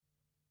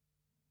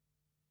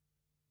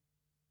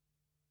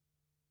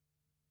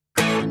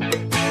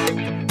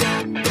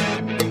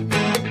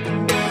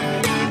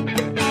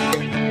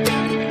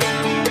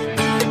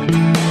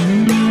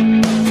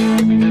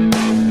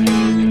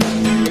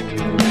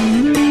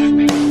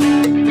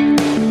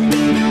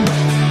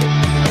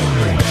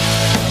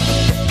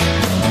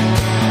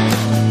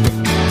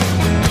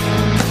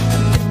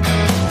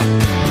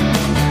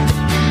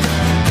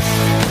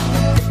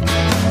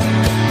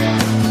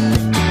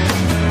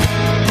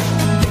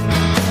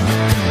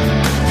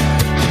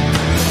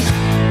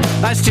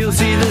You'll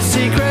see the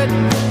secret,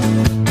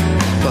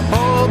 the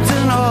hopes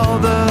and all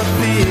the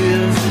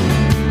fears.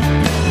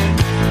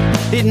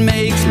 It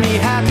makes me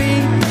happy,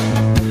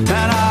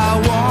 and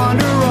I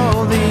wonder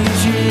all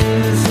these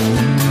years.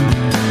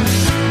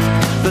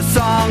 The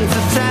songs,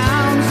 the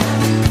sounds,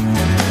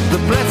 the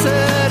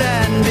blessed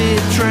and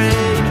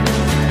betrayed.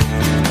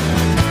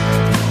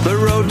 The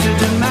road to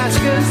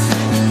Damascus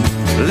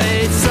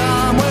lay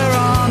somewhere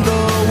on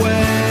the way.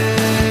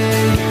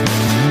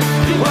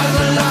 It was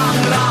a long,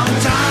 long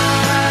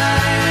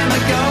time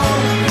ago,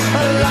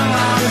 a long,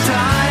 long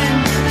time.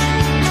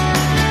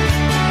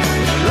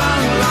 A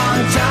long, long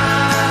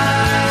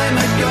time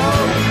ago,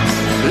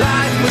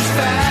 life was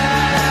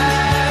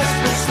fast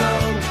but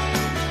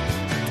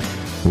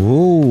slow.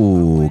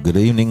 Ooh, good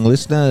evening,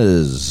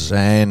 listeners,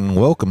 and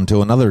welcome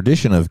to another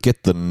edition of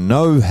Get the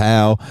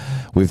Know-How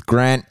with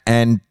Grant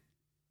and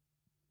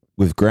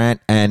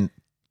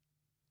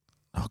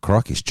oh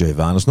crikey,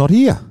 Giovanna's not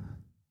here.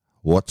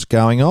 What's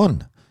going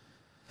on?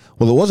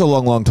 Well, it was a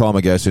long, long time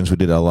ago since we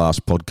did our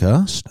last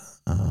podcast,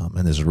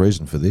 and there's a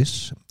reason for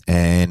this.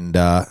 And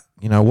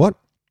you know what?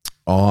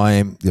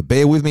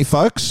 Bear with me,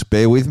 folks.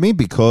 Bear with me,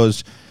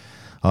 because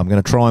I'm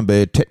going to try and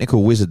be a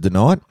technical wizard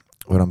tonight,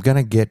 but I'm going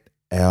to get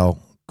our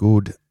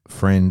good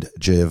friend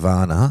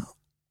Giovanna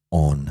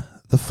on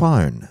the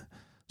phone.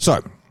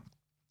 So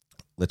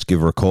let's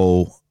give her a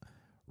call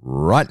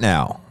right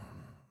now.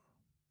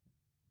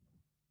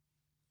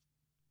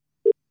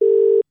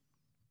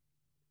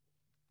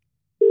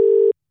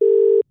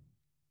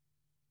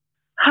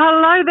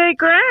 Hello there,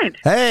 Grant.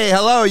 Hey,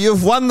 hello.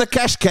 You've won the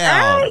cash cow.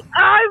 Hey,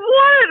 I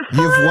won it.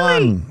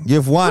 Finally.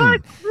 You've won.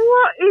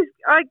 What is?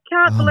 I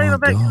can't believe my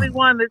I've actually God.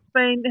 won. It's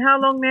been how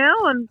long now?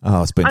 And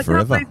Oh, it's been I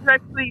forever. can't believe you're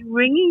actually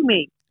ringing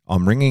me.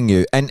 I'm ringing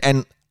you. And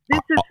This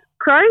is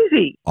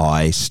crazy.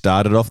 I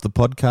started off the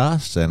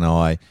podcast and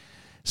I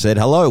said,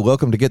 hello,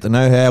 welcome to Get the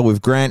Know-How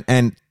with Grant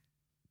and...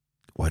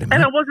 Wait a And I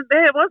minute. wasn't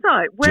there, was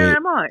I? Where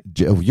am I?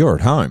 You're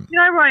at home. You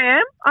know where I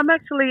am? I'm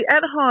actually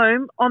at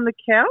home on the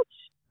couch.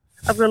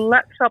 I've got a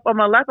laptop on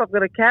my lap. I've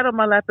got a cat on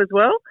my lap as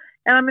well.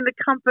 And I'm in the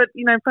comfort,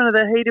 in front of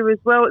the heater as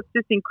well. It's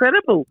just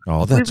incredible.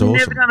 Oh, that's We've awesome.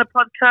 never done a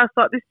podcast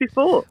like this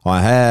before.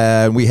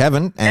 We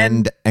haven't.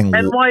 And And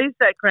why is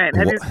that, Grant?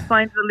 Have you Wha-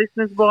 explained to the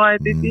listeners why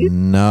this is?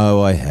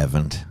 No, I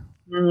haven't.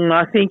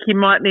 I think you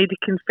might need to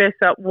confess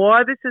up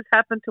why this has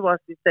happened to us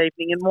this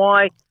evening and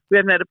why we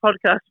haven't had a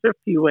podcast for a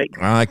few weeks.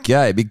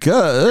 Okay, You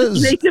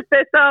because need to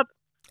fess up.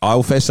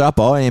 I'll fess up,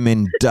 I am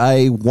in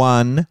day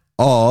one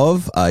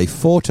of a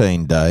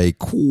 14-day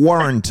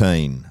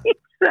quarantine.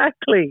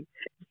 Exactly.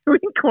 You're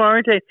in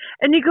quarantine.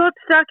 And you got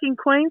stuck in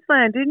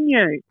Queensland, didn't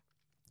you?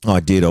 I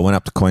did. I went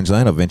up to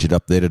Queensland. I ventured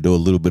up there to do a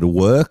little bit of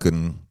work,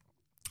 and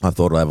I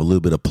thought I'd have a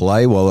little bit of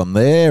play while I'm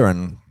there,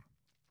 and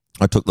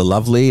I took the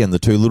lovely and the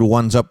two little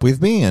ones up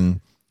with me, and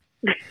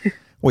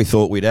we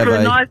thought we'd have For a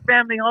a nice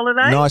family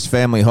holiday? nice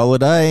family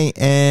holiday,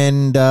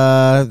 and,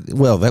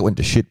 well, that went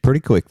to shit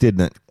pretty quick,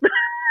 didn't it?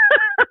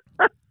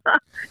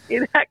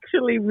 It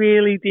actually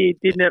really did,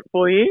 didn't it,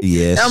 for you?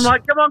 Yes. I'm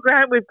like, come on,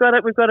 Grant, we've got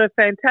it. We've got a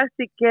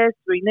fantastic guest.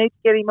 We need to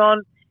get him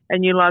on.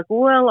 And you're like,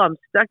 well, I'm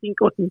stuck in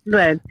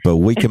Queensland. But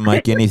we can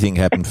make anything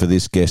happen for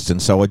this guest,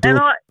 and so I do And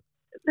it.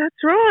 that's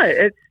right.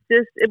 It's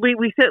just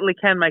we certainly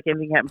can make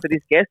anything happen for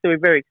this guest, so we're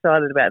very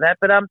excited about that.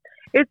 But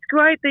it's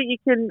great that you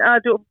can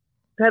had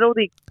all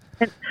the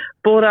equipment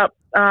brought up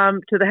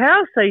to the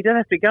house, so you don't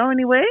have to go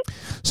anywhere.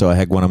 So I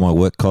had one of my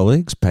work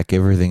colleagues pack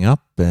everything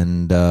up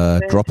and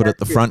drop it at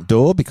the Fantastic. front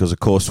door, because, of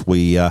course,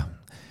 we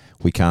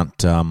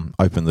can't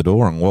open the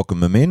door and welcome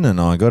them in, and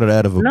I got it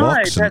out of a No,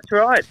 box and that's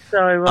right.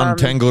 So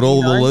untangled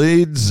all the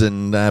leads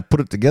and put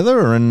it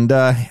together and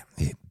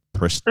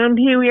pressed and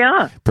here we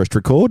are.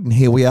 record, and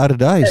here we are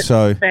today.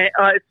 So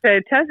It's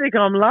fantastic.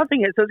 I'm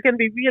loving it. So it's going to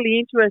be really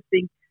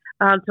interesting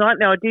tonight.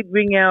 Now, I did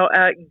ring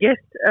our guest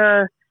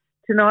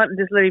tonight and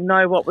just let him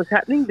know what was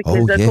happening because,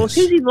 Oh, of course,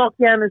 yes. he's in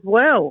lockdown as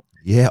well.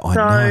 yeah, I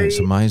So know, it's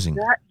amazing.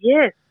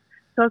 Yes.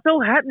 So it's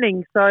all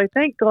happening. So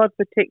thank God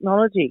for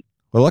technology.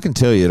 Well, I can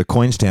tell you, the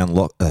Queenstown,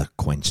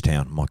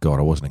 my God,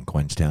 I wasn't in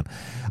Queenstown.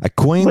 A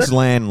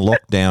Queensland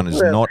lockdown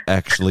is not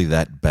actually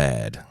that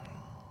bad.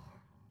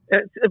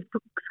 It's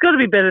got to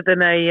be better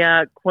than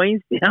a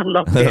Queenstown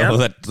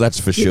lockdown. That's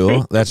for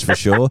sure. That's for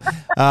sure.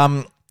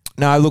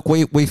 No, look,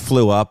 we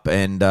flew up,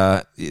 and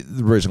the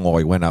reason why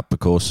we went up, of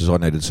course, is I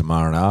needed some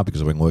R&R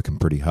because I've been working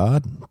pretty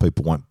hard.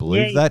 People won't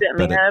believe you that,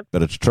 certainly have.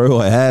 but it's true.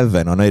 I have,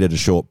 and I needed a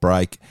short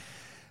break.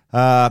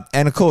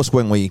 And of course,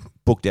 when we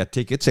booked our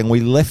tickets, and we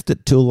left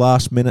it till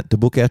last minute to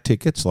book our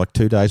tickets, like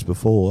 2 days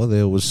before,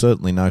 there was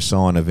certainly no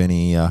sign of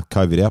any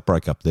COVID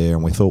outbreak up there,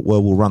 and we thought,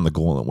 well, we'll run the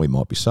gauntlet. We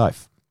might be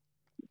safe.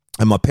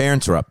 And my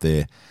parents are up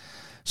there,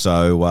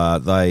 so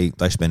they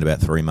spend about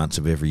 3 months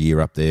of every year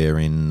up there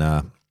in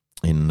an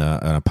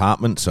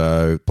apartment,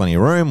 so plenty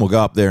of room. We'll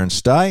go up there and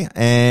stay,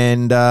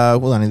 and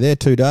we're only there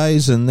 2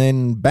 days, and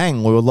then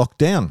bang, we were locked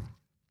down.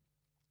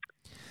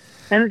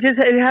 And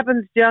it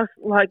happens just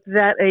like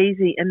that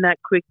easy and that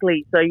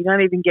quickly, so you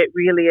don't even get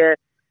really a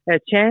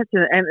chance,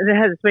 and it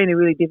has been a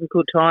really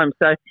difficult time.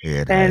 So,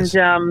 Yeah, it and has.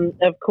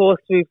 of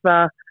course we've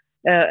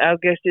our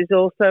guest has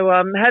also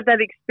had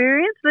that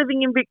experience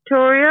living in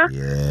Victoria.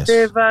 Yes.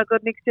 They've got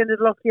an extended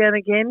lockdown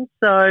again,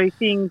 so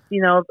things,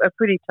 are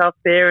pretty tough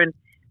there. And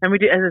we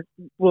do, as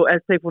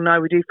people know,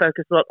 we do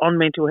focus a lot on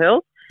mental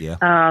health. Yeah.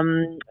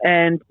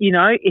 And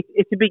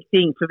it's a big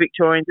thing for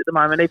Victorians at the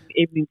moment.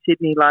 Even in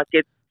Sydney,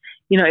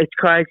 it's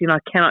crazy, and I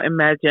cannot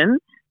imagine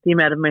the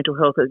amount of mental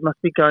health that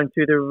must be going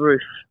through the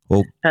roof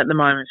at the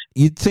moment.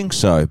 You'd think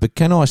so, but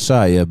can I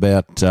say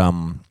about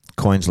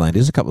Queensland,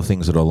 there's a couple of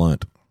things that I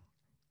learnt.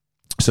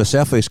 So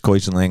southeast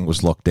Queensland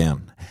was locked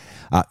down.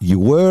 You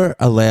were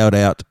allowed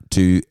out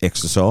to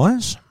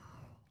exercise,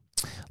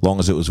 long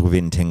as it was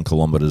within 10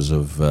 kilometres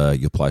of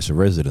your place of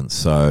residence.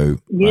 So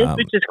yes,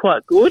 which is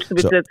quite good.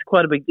 That's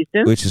quite a big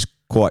distance. Which is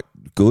quite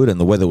good, and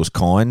the weather was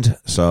kind.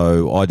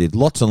 So I did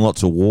lots and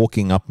lots of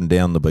walking up and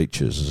down the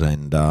beaches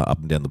and up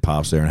and down the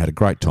paths there, and had a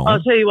great time.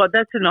 I'll tell you what,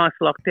 that's a nice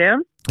lockdown.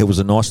 It was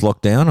a nice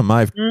lockdown. I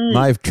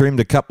may have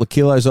trimmed a couple of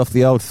kilos off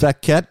the old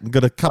fat cat and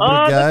got a couple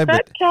to go. The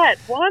fat cat,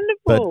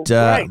 wonderful.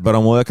 But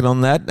I'm working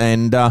on that,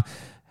 and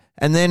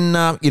then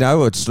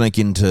I'd sneak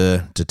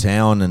into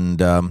town,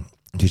 and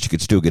you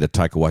could still get a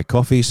takeaway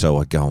coffee. So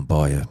I'd go and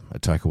buy a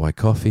takeaway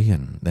coffee,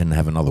 and then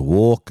have another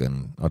walk,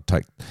 and I'd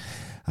take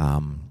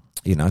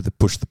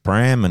push the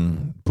pram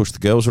and push the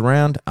girls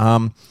around.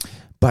 Of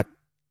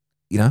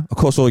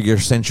course, all your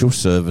essential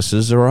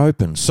services are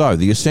open. So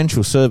the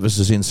essential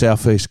services in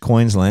southeast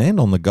Queensland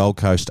on the Gold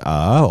Coast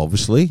are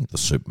obviously the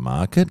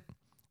supermarket,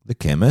 the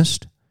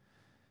chemist,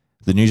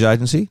 the news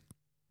agency,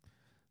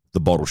 the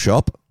bottle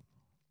shop,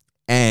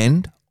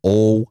 and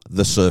all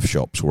the surf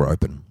shops were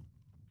open.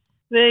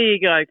 There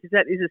you go, because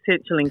that is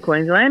essential in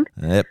Queensland.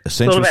 Yep,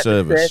 essential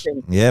service.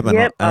 Yep,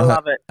 I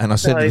love it. And I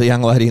said to the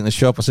young lady in the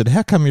shop, I said,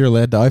 how come you're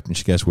allowed to open?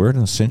 She goes, we're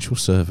an essential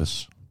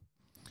service.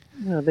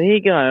 Oh, there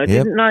you go. I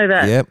didn't know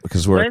that. Yep,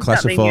 because we're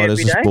classified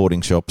as a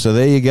sporting shop. So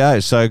there you go.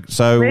 So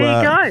there you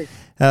go.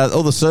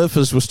 All the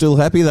surfers were still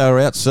happy. They were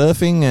out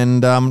surfing,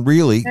 and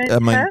really,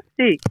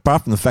 fantastic.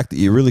 Apart from the fact that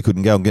you really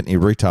couldn't go and get any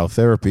retail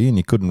therapy, and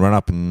you couldn't run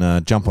up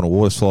and jump on a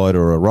water slide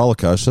or a roller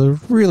coaster,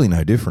 there's really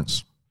no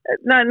difference.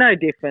 No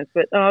difference.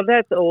 But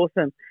that's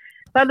awesome.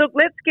 But look,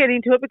 let's get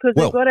into it, because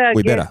we've got our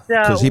guest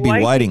because he'd be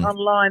waiting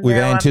online with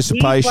now.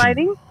 anticipation. He's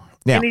waiting.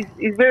 Now, and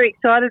he's very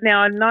excited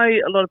now. I know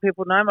a lot of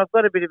people know him. I've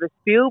got a bit of a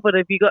spiel, but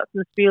have you got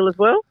some spiel as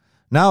well?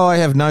 No, I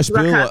have no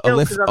spiel. I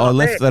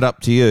left that up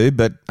to you.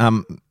 But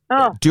do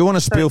you want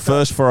to spiel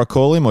first before I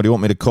call him, or do you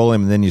want me to call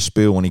him and then you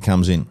spiel when he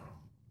comes in?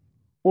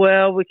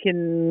 Well, we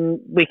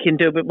can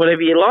do a bit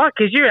whatever you like,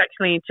 because you're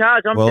actually in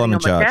charge. I'm sitting on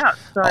my couch.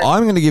 So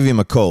I'm going to give him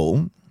a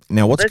call.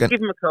 Now, let's give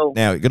him a call.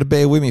 Now, you've got to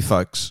bear with me,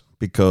 folks,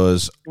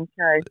 because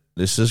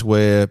this is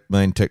where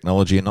me and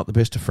technology are not the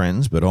best of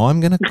friends, but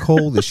I'm going to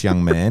call this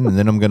young man, and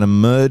then I'm going to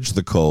merge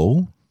the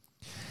call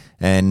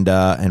and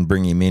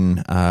bring him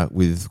in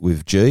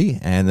with G,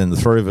 and then the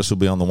three of us will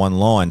be on the one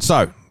line.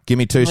 So give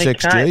me 2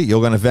 secs, G.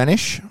 You're going to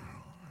vanish.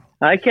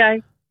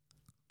 Okay.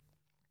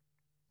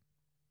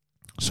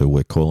 So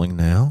we're calling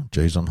now.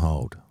 G's on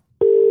hold.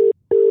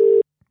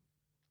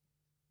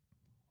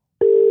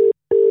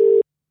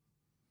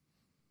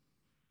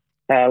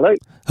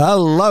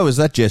 Hello, is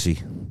that Jesse?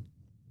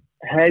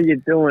 How you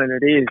doing?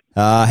 It is.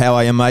 How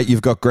are you, mate?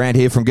 You've got Grant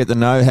here from Get the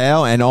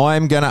Know-How, and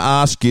I'm going to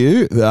ask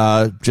you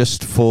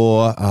just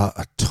for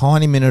a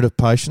tiny minute of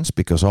patience,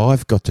 because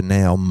I've got to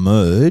now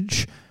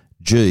merge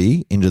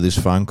G into this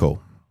phone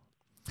call.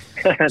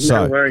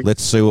 No worries.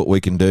 Let's see what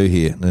we can do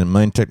here.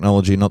 Me and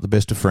technology, not the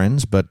best of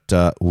friends, but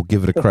we'll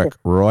give it a crack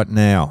right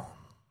now.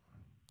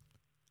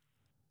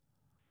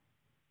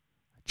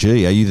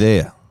 G, are you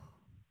there?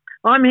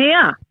 I'm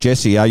here.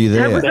 Jesse, are you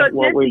there? That's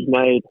what we've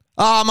made.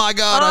 Oh, my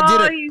God, I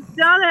did it. He's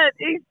done it.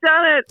 He's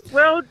done it.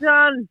 Well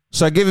done.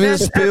 So give me the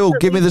spiel.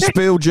 Give me the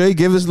spiel, G.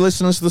 Give us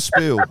listeners the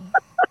spiel.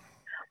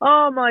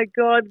 Oh, my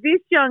God. This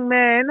young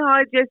man.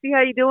 Hi, Jesse.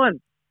 How you doing?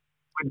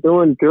 We're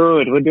doing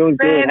good.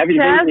 Good. Have you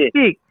been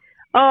here?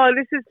 Oh,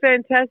 this is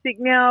fantastic.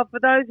 Now, for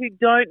those who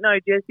don't know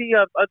Jesse,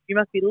 you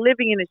must be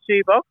living in a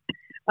shoebox.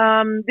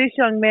 This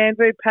young man,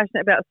 very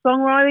passionate about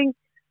songwriting,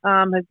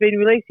 has been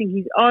releasing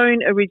his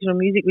own original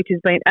music, which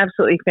has been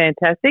absolutely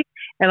fantastic.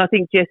 And I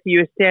think, Jesse,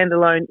 you're a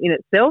standalone in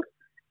itself.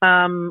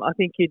 I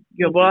think you're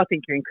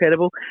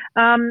incredible.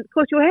 Of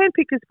course, you were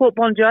handpicked to support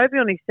Bon Jovi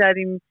on his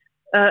Stadium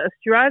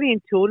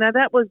Australian tour. Now,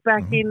 that was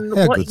back in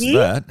what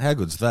year? How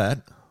good's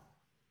that?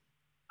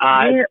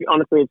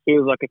 Honestly, it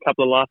feels like a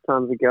couple of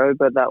lifetimes ago,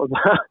 but that was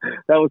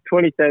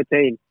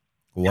 2013.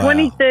 Wow.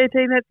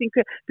 2013, that's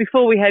incredible.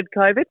 Before we had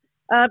COVID.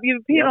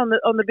 You've appeared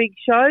on the big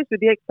shows with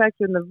the X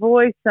Factor and The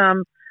Voice,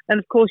 and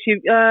of course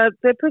the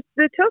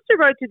Telstra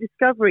Road to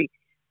Discovery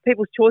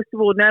People's Choice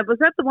Award. Now, was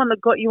that the one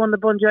that got you on the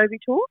Bon Jovi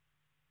tour?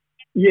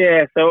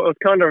 Yeah, so it was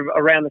kind of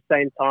around the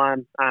same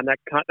time.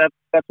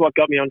 That's what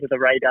got me onto the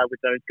radar with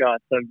those guys.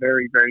 So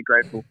very, very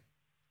grateful.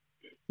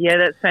 Yeah,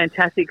 that's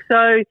fantastic.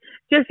 So,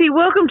 Jesse,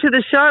 welcome to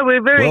the show.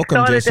 We're very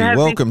excited to have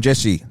you. Welcome,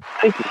 Jesse.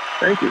 Thank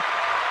you.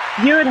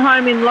 You're at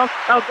home in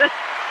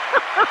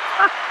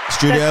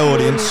studio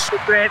audience.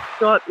 Grant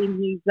Scott in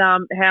his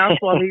house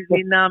while he's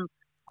in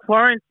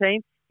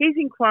quarantine. he's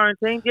in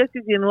quarantine,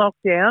 Jesse's in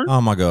lockdown,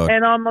 Oh, my God.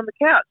 and I'm on the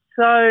couch.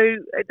 So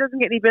it doesn't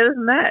get any better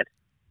than that.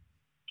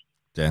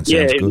 Dan,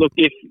 Yeah, sounds good. look,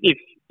 if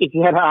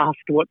you had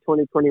asked what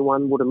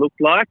 2021 would have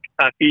looked like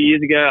a few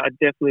years ago, I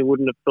definitely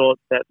wouldn't have thought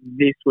that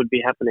this would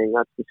be happening,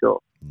 that's for sure.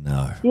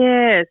 No.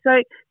 Yeah.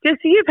 So, Jesse,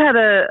 you've had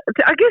I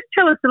guess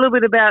tell us a little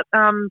bit about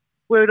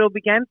where it all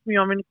began for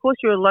you. I mean, of course,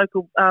 you're a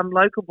local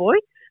boy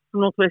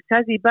from Northwest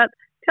Tassie, but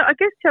I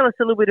guess tell us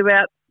a little bit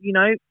about,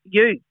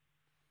 you.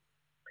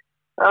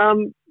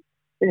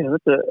 Yeah,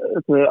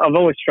 I've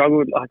always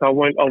struggled. Like I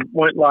won't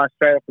lie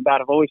straight off the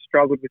bat. I've always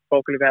struggled with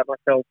talking about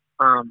myself,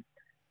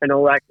 and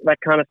all that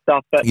kind of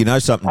stuff. But You know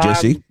something,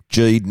 Jesse?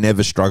 G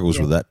never struggles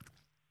with that.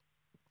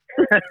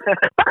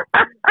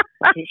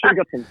 you should have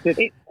got some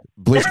tips.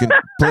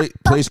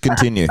 Please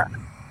continue.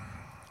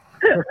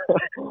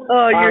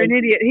 Oh, you're an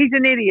idiot. He's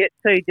an idiot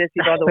too, Jesse,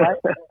 by the way.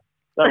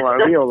 Don't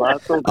worry, we all are.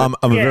 It's all good.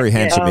 I'm a very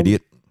handsome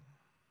idiot.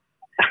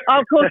 Oh,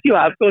 of course you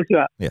are. Of course you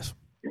are. Yes.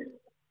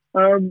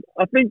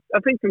 I think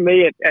for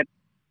me,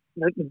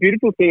 the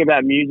beautiful thing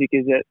about music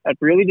is that it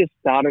really just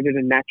started in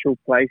a natural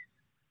place.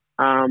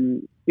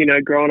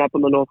 Growing up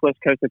on the northwest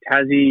coast of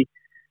Tassie,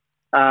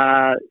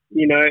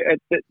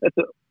 it's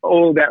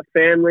all about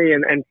family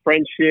and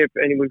friendship,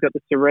 and we've got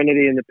the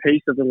serenity and the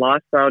peace of the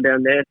lifestyle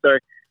down there. So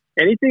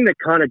anything that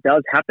kind of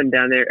does happen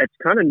down there, it's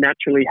kind of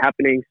naturally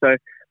happening. So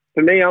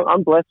for me,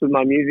 I'm blessed with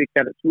my music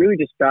that it's really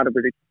just started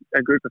with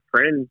a group of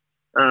friends.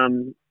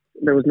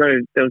 There was no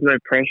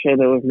pressure.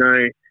 There was no,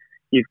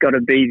 you've got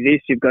to be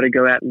this, you've got to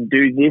go out and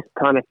do this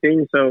kind of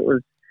thing. So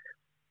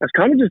it's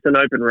kind of just an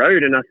open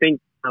road. And I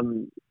think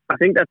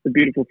that's the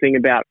beautiful thing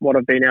about what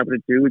I've been able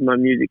to do with my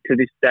music to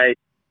this day.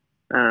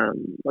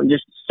 I'm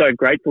just so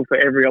grateful for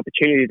every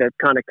opportunity that's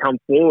kind of come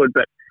forward,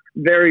 but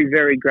very,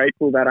 very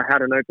grateful that I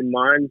had an open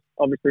mind.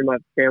 Obviously, my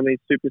family is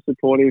super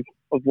supportive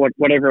of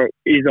whatever it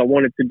is I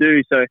wanted to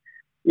do. So,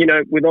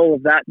 with all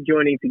of that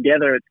joining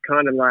together, it's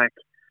kind of like,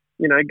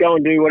 go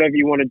and do whatever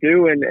you want to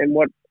do, and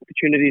what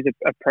opportunities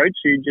approach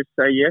you, just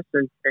say yes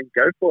and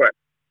go for it.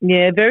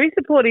 Yeah, very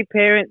supportive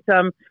parents.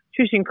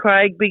 Trish and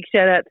Craig, big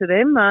shout out to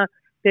them.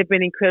 They've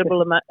been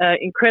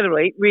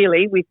incredibly,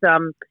 really, with, I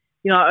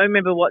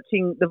remember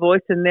watching The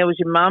Voice and there was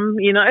your mum,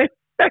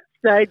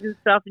 backstage and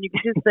stuff, and you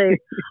could just see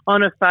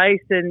on her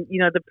face and,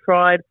 the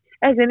pride,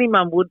 as any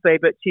mum would be,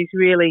 but she's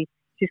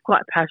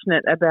quite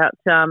passionate about,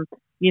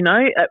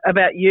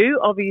 about you,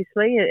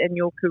 obviously, and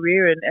your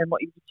career and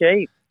what you've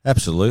achieved.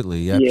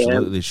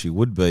 Absolutely, she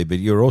would be. But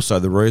you're also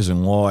the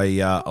reason why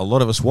a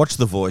lot of us watch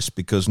The Voice,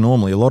 because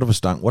normally a lot of us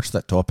don't watch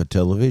that type of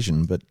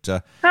television. But hey,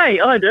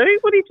 I do.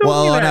 What are you talking about?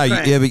 Well, I know,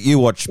 Frank? but you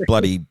watch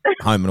bloody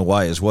Home and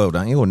Away as well,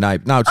 don't you? Or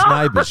Neighbours? No, it's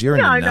Neighbours. You're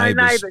in the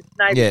Neighbours.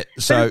 Neighbours. Yeah,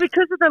 so but it's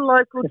because of the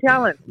local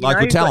talent.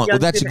 Local talent. Well,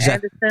 that's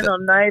exactly Anderson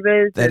on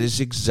Neighbours. That is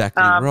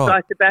exactly right.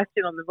 Guy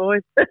Sebastian on The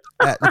Voice.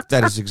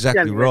 that is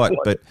exactly right.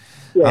 But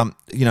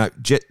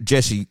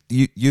Jesse,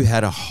 you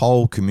had a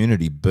whole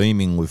community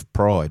beaming with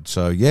pride.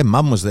 So yeah,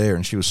 Mum was there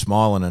and she was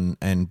smiling,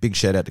 and big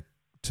shout out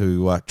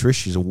to Trish.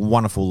 She's a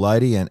wonderful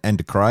lady, and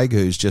to Craig,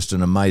 who's just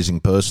an amazing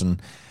person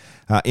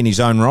in his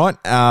own right,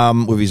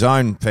 with his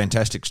own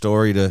fantastic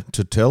story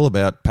to tell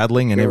about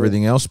paddling and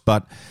everything else.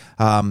 But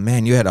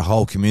man, you had a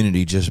whole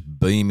community just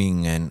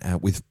beaming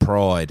and with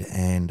pride,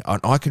 and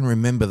I can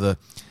remember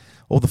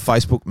all the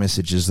Facebook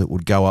messages that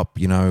would go up.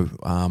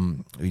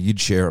 You'd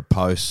share a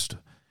post.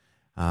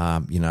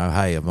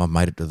 Hey, I've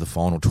made it to the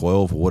final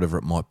 12 or whatever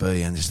it might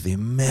be, and just the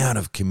amount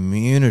of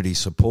community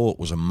support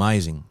was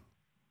amazing.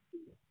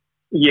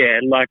 Yeah,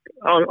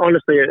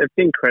 honestly, it's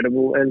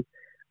incredible, and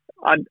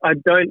I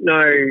don't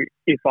know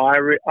if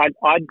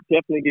I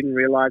definitely didn't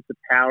realise the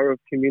power of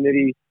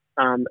community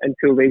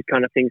until these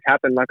kind of things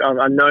happen. Like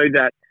I know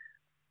that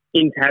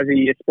in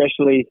Tassie,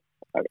 especially,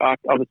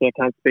 obviously I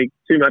can't speak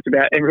too much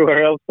about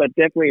everywhere else, but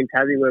definitely in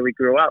Tassie where we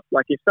grew up,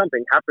 like if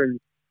something happens,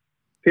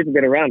 people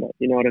get around it.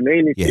 You know what I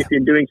mean? If you're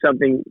doing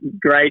something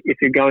great, if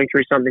you're going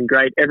through something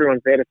great,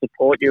 everyone's there to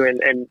support you and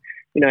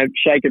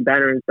shake a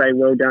banner and say,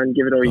 well done,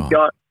 give it all you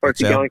got. Or if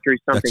you're going through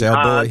something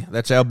hard.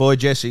 That's our boy,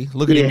 Jesse.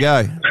 Look at him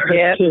go.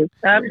 Yeah,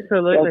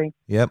 absolutely.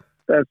 Yep.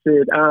 That's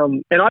it.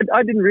 And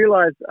I didn't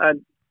realise,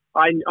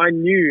 I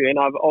knew, and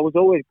I was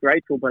always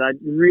grateful, but I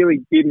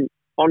really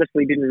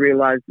honestly didn't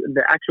realise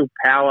the actual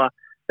power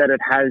that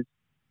it has.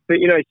 But,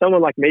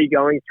 someone like me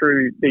going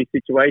through these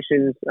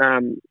situations,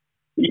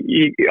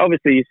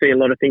 obviously you see a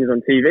lot of things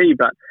on TV,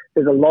 but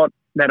there's a lot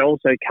that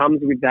also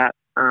comes with that.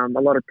 A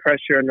lot of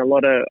pressure and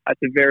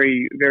it's a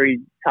very, very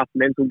tough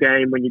mental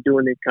game when you're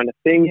doing these kind of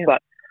things. Yeah.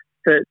 But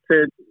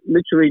to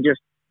literally just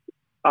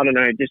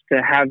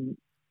to have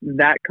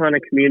that kind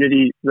of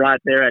community right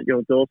there at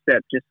your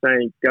doorstep, just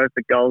saying, go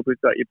for gold, we've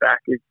got your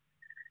back,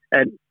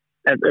 and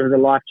it was a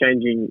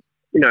life-changing,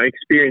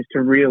 experience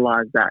to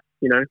realise that,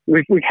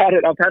 we've had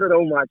it. I've had it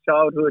all my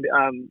childhood.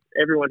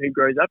 Everyone who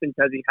grows up in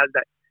Tassie has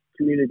that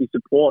community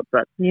support,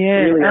 but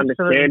really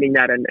understanding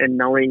that and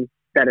knowing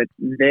that it's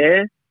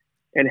there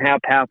and how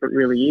powerful it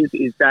really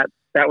is that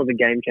was a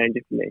game changer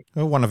for me.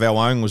 Well, one of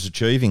our own was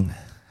achieving,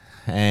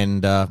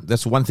 and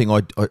that's one thing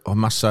I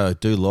must say I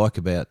do like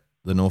about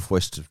the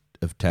northwest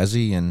of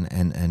Tassie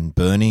and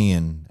Burnie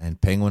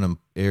and Penguin and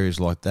areas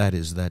like that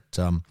is that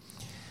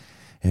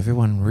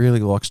everyone really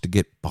likes to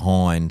get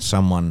behind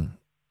someone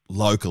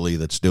locally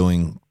that's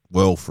doing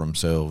well for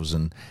themselves.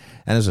 And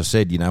as I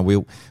said,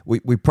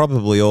 we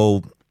probably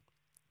all,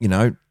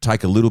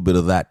 take a little bit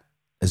of that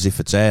as if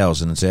it's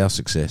ours and it's our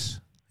success.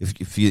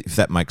 If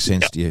that makes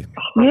sense to you.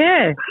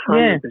 Yeah,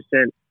 100%.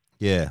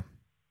 Yeah.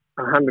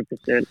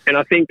 100%. And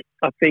I think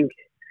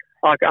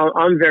like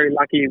I'm very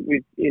lucky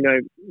with,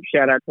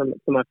 shout out to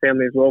my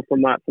family as well for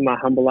my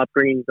humble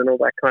upbringings and all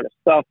that kind of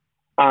stuff.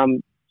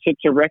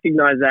 To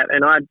recognize that,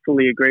 and I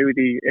fully agree with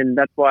you, and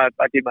that's why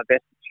I did my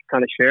best to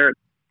kind of share it.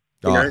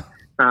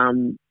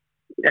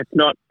 It's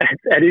not.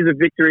 It is a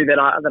victory that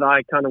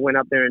I kind of went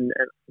up there and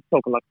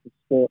talking like the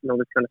sport and all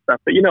this kind of stuff.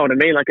 But you know what I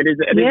mean? Like it is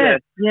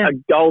a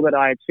goal that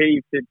I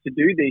achieved to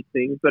do these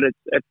things. But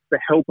it's the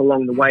help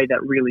along the way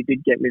that really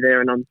did get me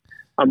there. And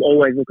I'm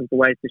always looking for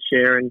ways to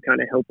share and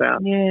kind of help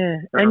out.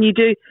 Yeah, and you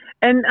do.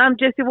 And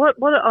Jesse, what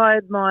I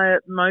admire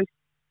most.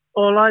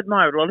 Well, I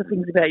admire a lot of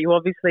things about you,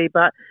 obviously,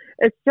 but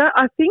it's just,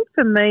 I think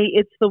for me,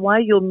 it's the way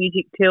your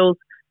music tells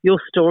your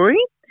story.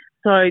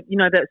 So,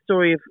 that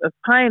story of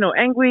pain or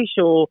anguish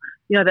or,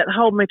 that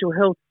whole mental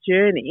health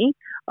journey,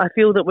 I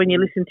feel that when you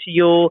listen to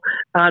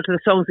to the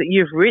songs that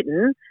you've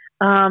written,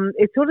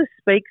 it sort of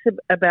speaks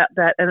about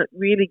that and it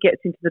really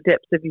gets into the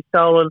depths of your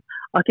soul. And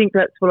I think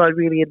that's what I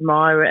really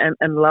admire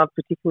and love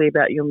particularly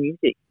about your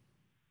music.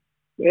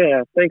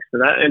 Yeah, thanks for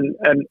that.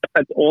 And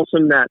it's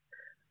awesome that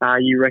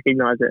you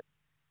recognise it.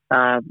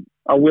 I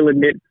will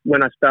admit,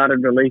 when I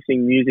started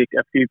releasing music,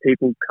 a few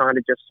people kind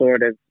of just saw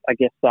it as, I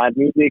guess, sad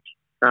music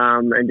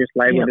and just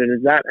labelled it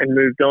as that and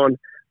moved on.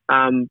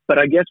 But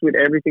I guess with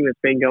everything that's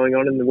been going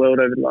on in the world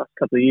over the last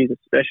couple of years,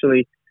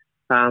 especially,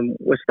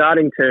 we're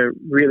starting to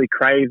really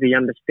crave the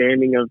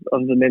understanding of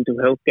the mental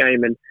health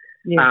game. And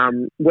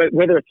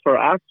whether it's for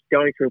us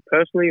going through it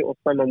personally or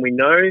someone we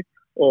know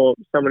or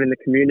someone in the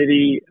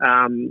community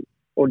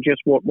or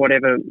just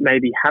whatever may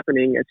be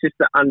happening, it's just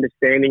the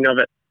understanding of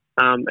it.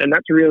 And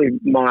that's really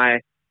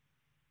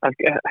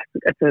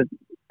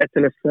it's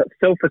a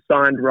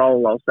self-assigned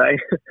role, I'll say,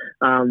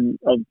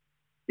 of,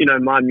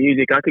 my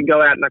music. I could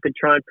go out and I could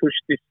try and push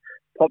this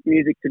pop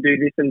music to do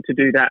this and to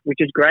do that, which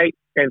is great.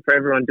 And for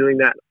everyone doing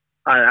that,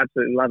 I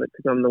absolutely love it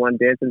because I'm the one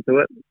dancing to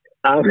it.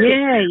 But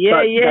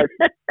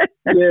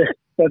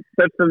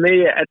for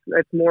me,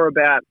 it's more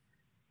about,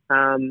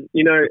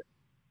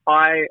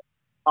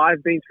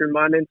 I've been through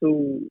my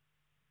mental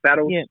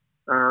battles,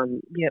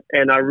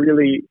 and I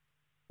really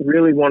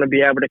want to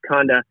be able to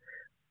kind of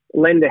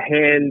lend a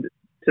hand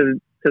to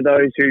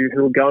those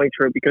who are going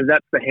through it, because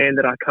that's the hand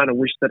that I kind of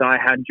wish that I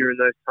had during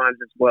those times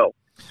as well.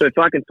 So if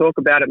I can talk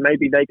about it,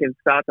 maybe they can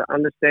start to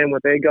understand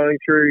what they're going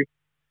through,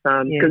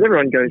 because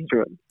everyone goes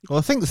through it. Well,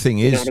 I think the thing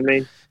is, you know what I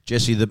mean?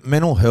 Jesse, that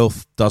mental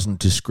health doesn't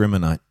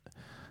discriminate.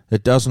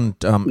 It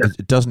doesn't.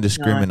 It doesn't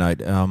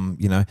discriminate.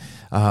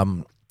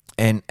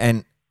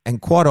 And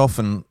quite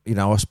often,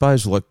 I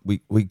suppose like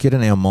we get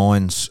in our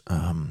minds,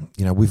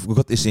 we've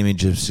got this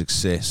image of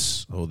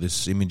success or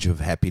this image of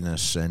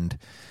happiness, and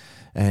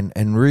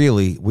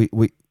really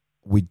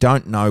we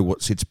don't know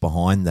what sits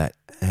behind that,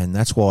 and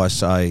that's why I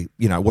say,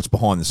 what's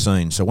behind the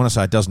scenes. So when I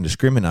say it doesn't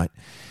discriminate,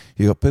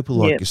 you've got people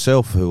like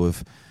yourself who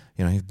have,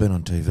 you've been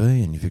on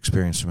TV and you've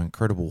experienced some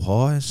incredible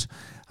highs,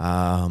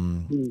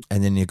 and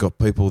then you've got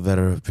people that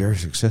are very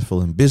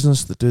successful in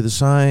business that do the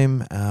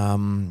same.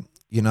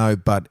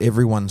 But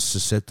everyone's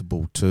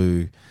susceptible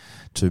to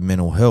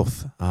mental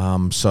health.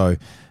 So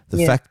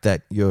the fact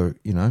that you're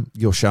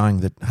showing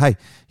that, hey,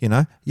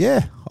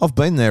 I've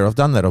been there, I've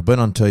done that, I've been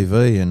on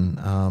TV, and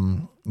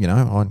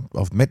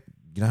I've met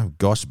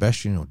Guy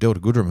Sebastian or Delta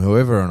Goodrem,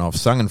 whoever, and I've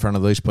sung in front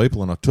of these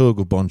people and I toured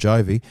with Bon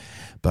Jovi,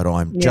 but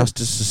I'm just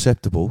as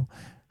susceptible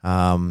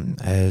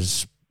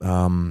as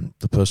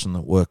the person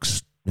that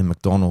works in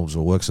McDonald's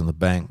or works in the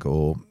bank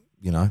or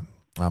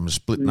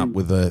splitting up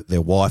with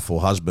their wife or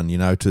husband,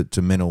 to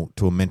a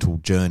mental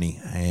journey,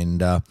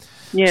 and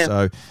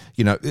so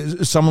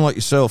someone like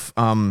yourself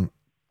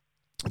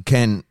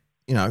can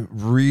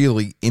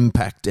really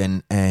impact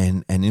and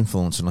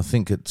influence, and I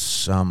think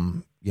it's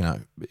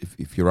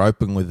if you're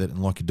open with it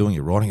and like you're doing,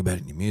 you're writing about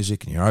it in your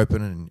music and you're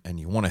open and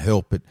you want to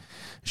help, it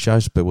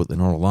shows people that they're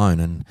not alone,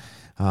 and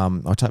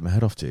I take my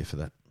hat off to you for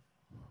that.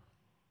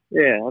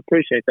 Yeah, I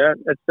appreciate that.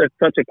 That's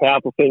such a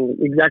powerful thing.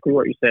 Exactly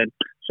what you said.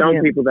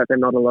 Showing people that they're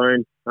not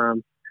alone.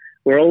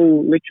 We're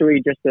all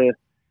literally just a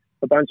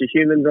bunch of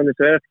humans on this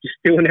earth, just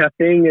doing our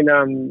thing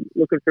and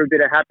looking for a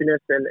bit of happiness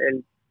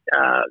and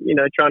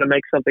trying to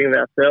make something of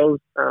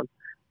ourselves.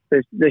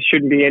 There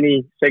shouldn't be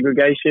any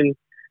segregation.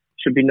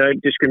 Should be no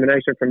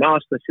discrimination from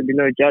us. There should be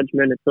no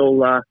judgment. It's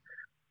all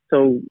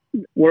so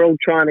we're all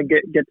trying to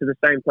get to the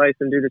same place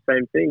and do the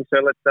same thing. So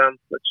let's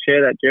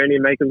share that journey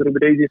and make it a little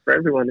bit easier for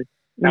everyone.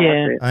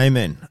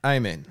 Amen.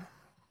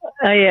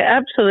 Oh, yeah,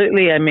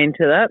 absolutely. Amen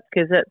to that,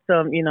 because that's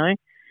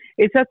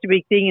it's such a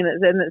big thing,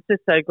 and it's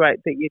just so great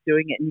that you're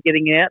doing it and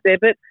getting it out there.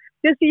 But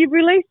Jesse, you've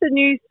released a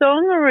new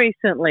song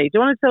recently. Do you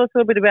want to tell us a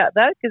little bit about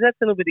that? Because that's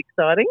a little bit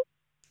exciting.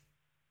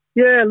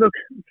 Yeah, look,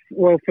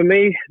 well, for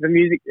me, the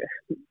music,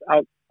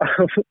 I'll,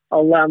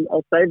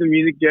 I'll say the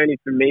music journey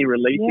for me,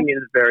 releasing is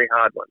a very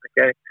hard one.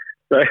 Okay,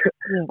 so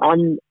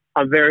I'm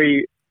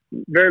very,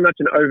 very much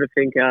an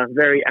overthinker,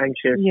 very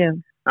anxious. Yeah.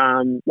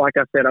 Like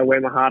I said, I wear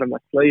my heart on my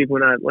sleeve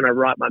when I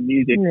write my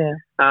music,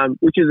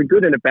 which is a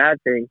good and a bad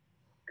thing,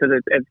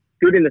 because it's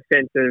good in the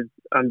sense of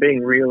I'm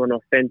being real and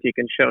authentic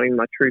and showing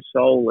my true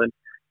soul and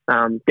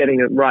getting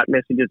the right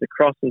messages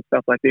across and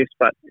stuff like this.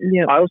 But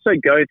I also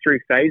go through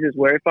phases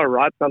where if I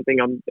write something,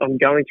 I'm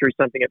going through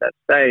something at that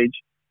stage.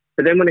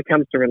 But then when it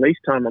comes to release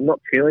time, I'm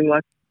not feeling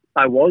like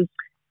I was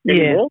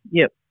anymore.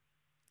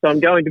 So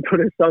I'm going to put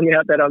a song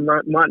out that I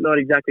might not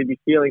exactly be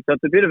feeling. So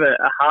it's a bit of a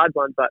hard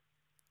one, but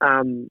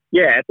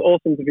it's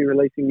awesome to be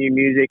releasing new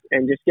music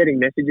and just getting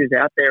messages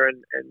out there.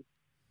 And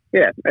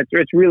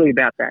it's really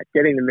about that,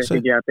 getting the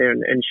message out there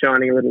and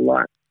shining a little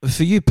light.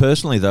 For you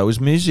personally, though, is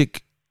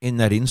music in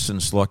that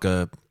instance like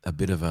a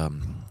bit of a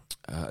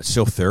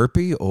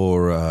self-therapy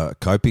or a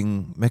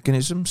coping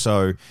mechanism?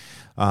 So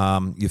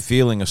you're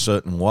feeling a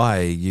certain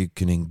way, you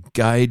can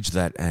engage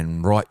that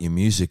and write your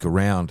music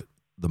around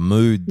the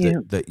mood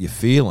that you're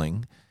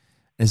feeling.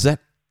 Is that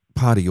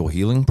part of your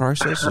healing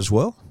process as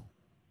well?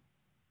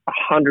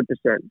 100%.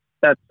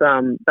 That's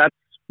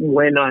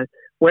when I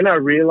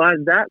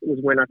realized that was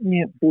when I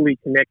fully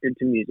connected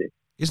to music.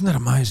 Isn't that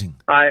amazing?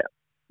 I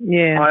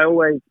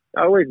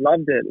always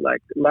loved it,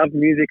 like loved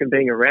music and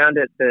being around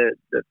it,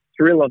 the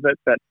thrill of it.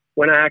 But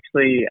when I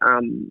actually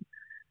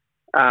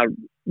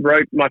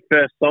wrote my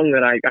first song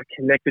that I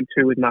connected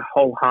to with my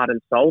whole heart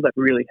and soul, that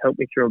really helped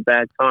me through a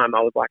bad time,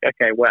 I was like,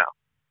 okay, wow.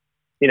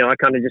 You know, I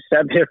kind of just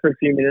sat there for a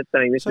few minutes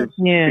saying this is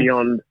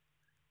beyond.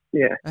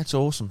 Yeah. That's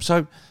awesome.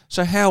 So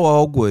how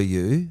old were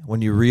you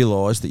when you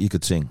realised that you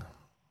could sing?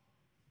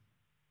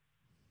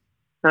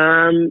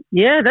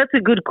 That's a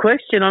good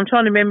question. I'm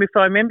trying to remember if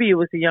I remember you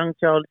as a young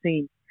child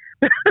singing.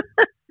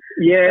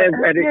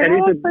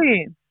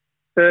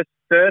 First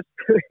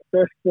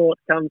thought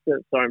comes to,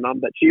 sorry, Mum,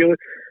 but she always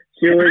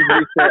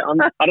used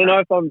to, I don't know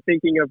if I'm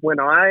thinking of when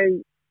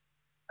I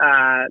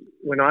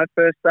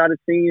first started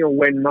singing or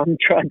when Mum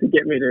tried to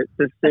get me to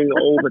sing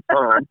all the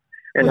time.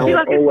 And I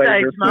was always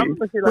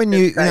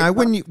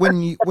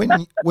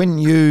when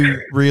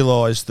you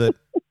realised that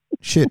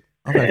shit,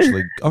 I've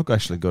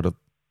actually got a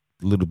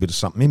little bit of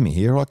something in me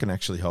here. I can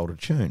actually hold a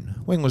tune.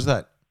 When was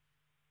that?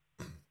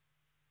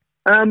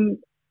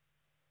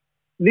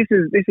 This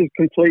is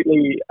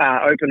completely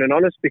open and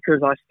honest,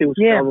 because I still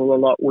struggle a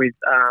lot with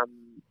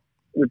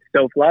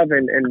self-love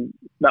and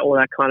all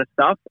that kind of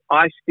stuff.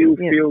 I still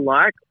feel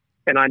like,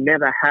 and I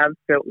never have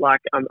felt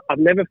like I've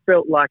never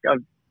felt like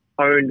I've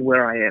owned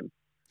where I am.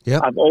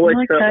 Yep. I've always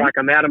felt like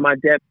I'm out of my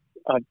depth.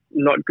 I'm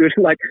not good.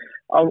 Like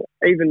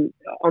even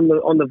on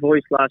the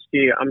Voice last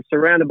year, I'm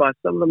surrounded by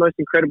some of the most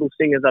incredible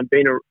singers I've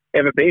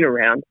ever been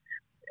around,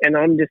 and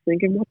I'm just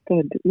thinking,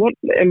 what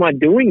am I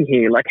doing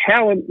here? Like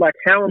how am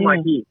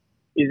I here?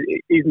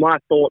 Is my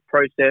thought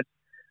process.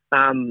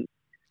 And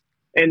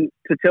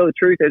to tell the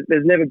truth,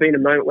 there's never been a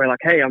moment where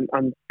like, hey,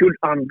 I'm good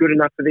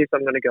enough for this,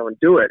 I'm going to go and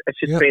do it. It's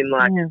just been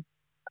like,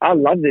 I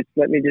love this.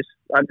 I'm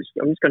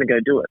just going to go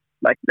do it.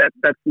 Like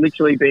that's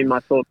literally been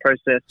my thought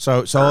process.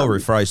 So I'll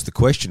rephrase the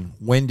question.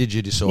 When did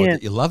you decide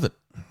that you love it?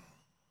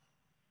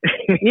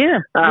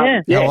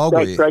 How old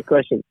were you? Great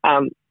question.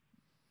 I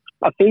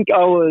think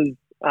I was,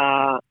 so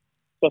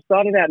I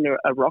started out in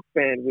a rock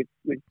band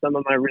with some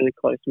of my really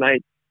close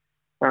mates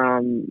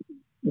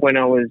when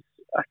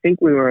I think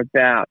we were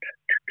about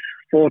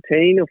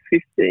 14 or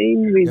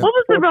 15. What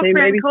was the rock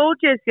band called,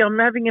 Jesse? I'm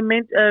having a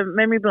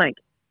memory blank.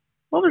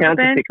 What was the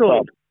band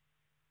called?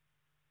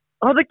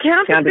 Oh, the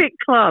Counterfeit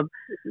Club.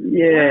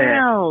 Yeah.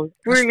 Wow.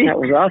 Brilliant. That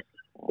was us.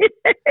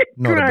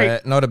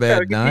 Not a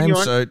bad name.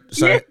 So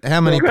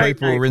how many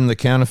people were in the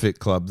Counterfeit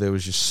Club? There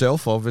was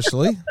yourself,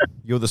 obviously.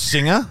 You're the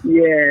singer.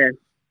 Yeah.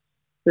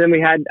 Then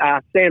we had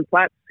Sam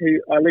Platts, who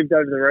I lived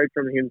over the road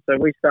from him, so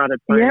we started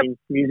playing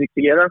music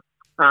together.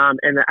 And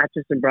the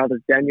Atchison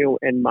brothers, Daniel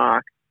and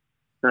Mark.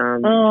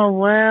 Oh,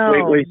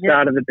 wow. We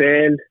started the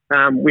band.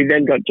 We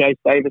then got Jace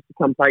Davis to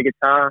come play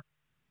guitar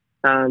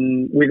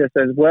with us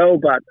as well.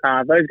 But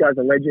those guys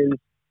are legends,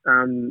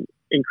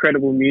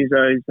 incredible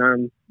musos,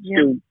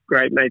 still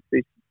great mates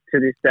to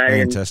this day.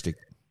 Fantastic.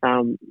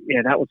 And,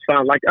 that was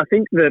fun. Like, I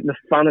think the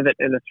fun of it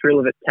and the thrill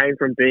of it came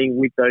from being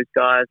with those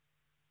guys.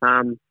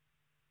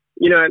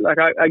 Like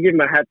I give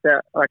my hat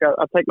to, like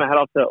I take my hat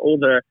off to all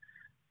the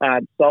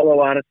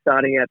solo artists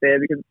starting out there,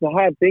 because it's a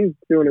hard thing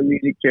doing a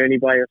music journey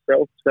by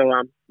yourself. So,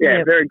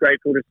 very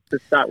grateful to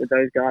start with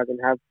those guys and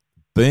have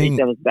each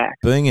other's back.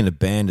 Being in a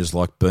band is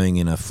like being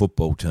in a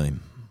football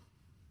team.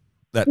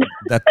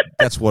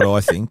 That's what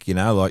I think. You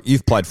know, like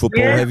you've played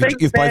football.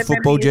 You've played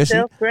football, Jesse?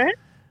 Yourself, Brett?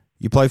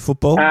 You play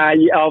football?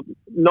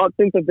 Not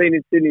since I've been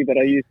in Sydney, but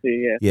I used to,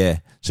 yeah. Yeah.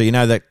 So you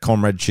know that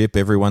comradeship,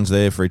 everyone's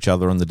there for each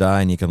other on the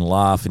day and you can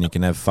laugh and you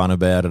can have fun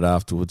about it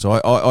afterwards. I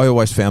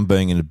always found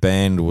being in a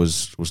band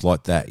was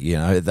like that, you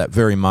know, at that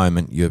very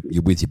moment you're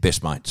with your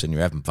best mates and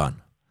you're having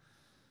fun.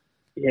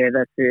 Yeah,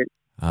 that's it.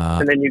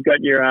 And then you've got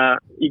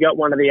you got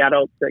one of the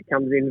adults that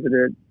comes in for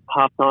the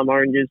halftime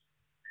oranges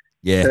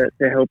Yeah.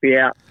 to help you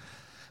out.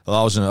 Well,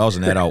 I was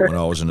an adult when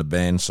I was in a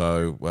band,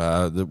 so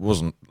there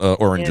wasn't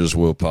oranges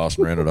were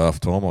passing around at half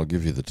time. I'll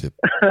give you the tip.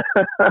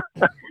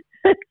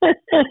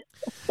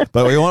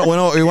 But we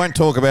won't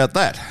talk about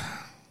that.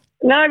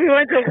 No, we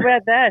won't talk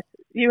about that.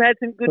 You had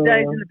some good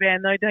days in the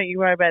band, though. Don't you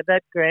worry about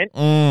that, Grant.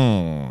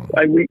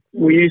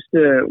 We used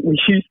to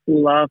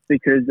laugh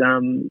because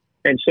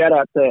and shout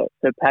out to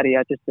Paddy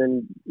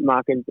Atchison,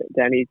 Mark and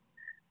Danny's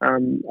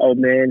old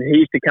man. He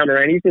used to come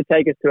around. He used to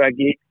take us to our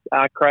gigs.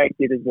 Craig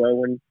did as well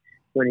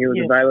when he was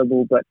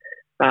available. But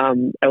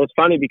it was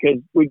funny because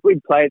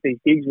we'd play at these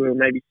gigs. We were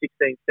maybe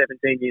 16,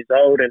 17 years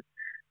old, and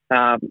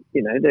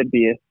there'd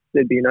be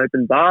an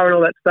open bar and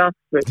all that stuff,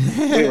 but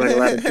we weren't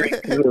allowed to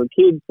drink because we were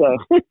kids. So,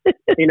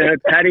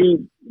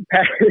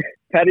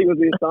 Paddy was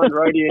the assigned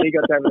roadie, and he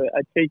got to have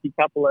a cheeky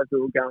couple as we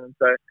were going.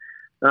 So,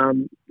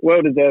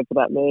 well deserved for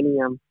that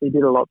man. He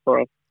did a lot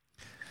for us.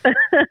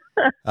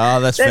 Oh,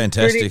 that's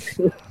fantastic.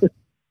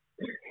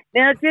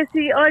 Now,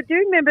 Jesse, I do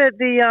remember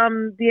the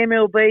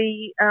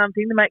MLB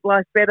thing, to make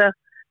life better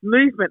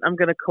movement, I'm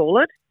going to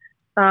call it,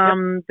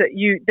 that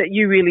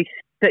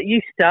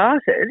you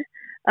started.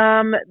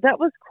 That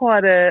was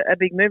quite a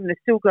big movement.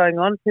 It's still going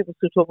on. People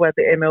still talk about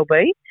the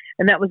MLB,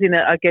 and that was in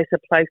a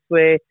place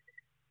where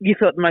you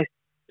felt the most,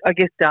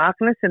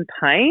 darkness and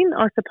pain,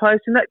 I suppose.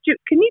 And that,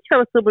 can you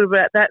tell us a little bit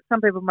about that?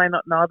 Some people may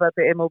not know about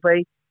the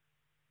MLB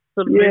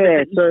sort of movement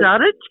that you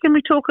started. Can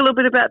we talk a little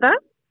bit about that?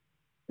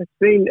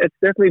 It's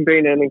definitely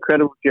been an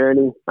incredible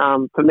journey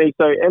for me.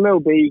 So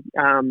MLB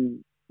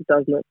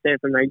does not stand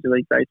for Major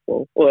League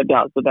Baseball. Well, it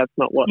does, but that's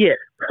not what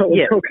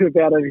we're talking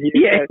about over here.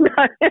 Yeah,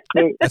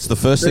 so, that's the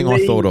first thing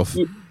I thought of.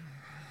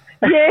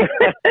 Yeah.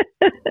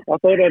 I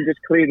thought I'd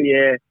just clear the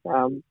air.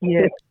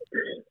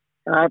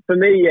 For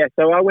me,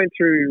 so I went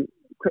through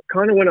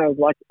kind of when I was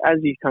like,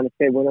 as you kind of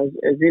said, when I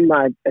was in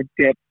my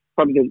depth,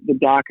 probably the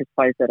darkest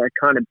place that I'd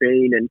kind of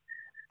been. And,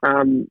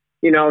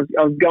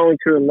 I was going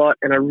through a lot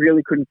and I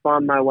really couldn't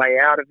find my way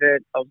out of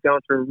it. I was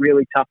going through a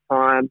really tough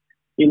time,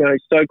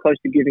 so close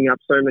to giving up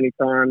so many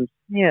times.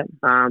 Yeah.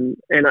 And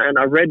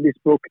I read this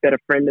book that a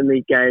friend of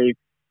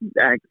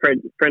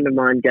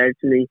mine gave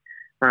to me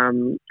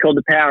called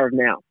The Power of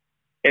Now.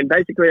 And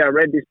basically I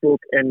read this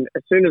book, and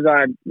as soon as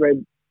I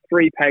read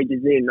 3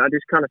 pages in, I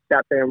just kind of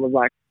sat there and was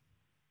like,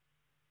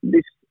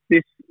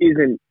 this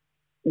isn't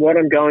what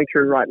I'm going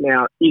through right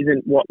now,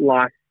 isn't what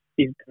life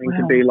is going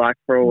to be like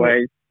for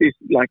always.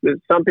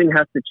 Something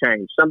has to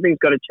change. Something's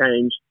got to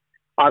change.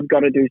 I've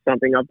got to do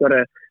something. I've got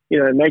to,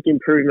 make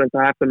improvements.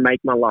 I have to make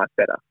my life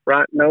better,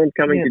 right? No one's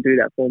coming to do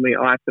that for me.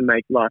 I have to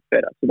make life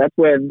better. So that's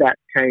where that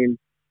kind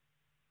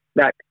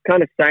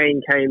of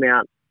saying came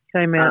out.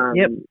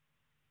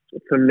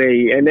 For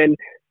me. And then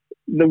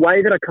the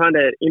way that I kind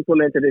of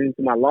implemented it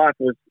into my life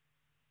was,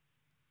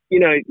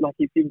 like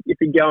if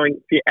you're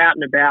out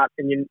and about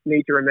and you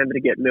need to remember to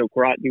get milk,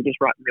 right? You just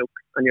write milk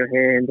on your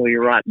hand, or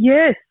you write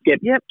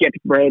get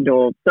bread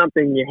or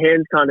something. Your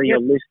hand's kind of your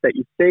list that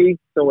you see.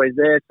 It's always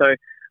there. So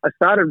I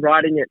started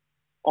writing it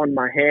on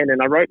my hand,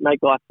 and I wrote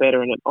 "Make Life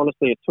Better," and it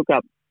took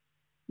up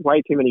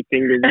way too many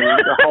fingers and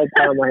the whole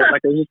part of my head.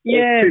 Like it was just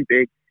too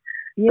big.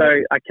 So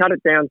I cut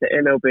it down to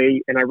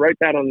MLB, and I wrote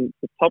that on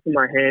the top of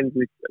my hand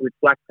with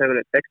black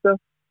permanent texture.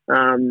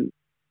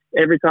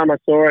 Every time I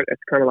saw it,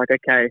 it's kind of like,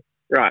 okay,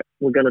 right,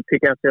 we're going to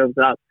pick ourselves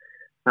up.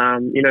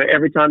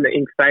 Every time the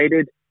ink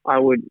faded, I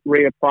would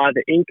reapply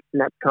the ink,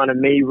 and that's kind of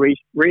me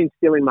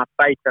reinstilling my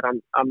faith that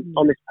I'm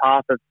on this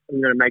path of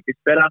I'm going to make this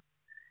better.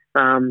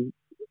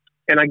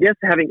 And I guess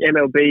having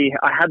MLB,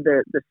 I had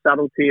the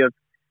subtlety of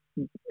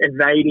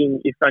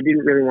evading if I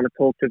didn't really want to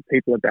talk to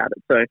people about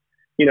it. So,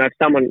 if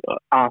someone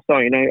asked,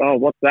 oh,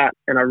 what's that?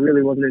 And I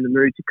really wasn't in the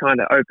mood to kind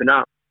of open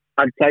up,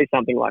 I'd say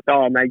something like,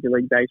 oh, Major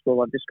League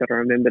Baseball, I've just got to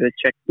remember to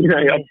check.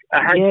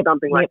 I had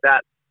something like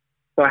that.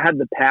 So I had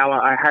the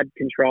power, I had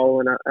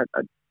control, and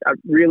I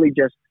really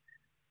just,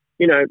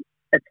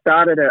 it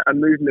started a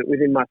movement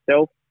within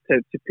myself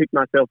to pick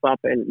myself up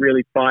and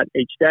really fight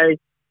each day.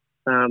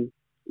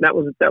 That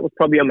was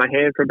probably on my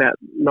hand for about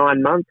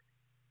 9 months,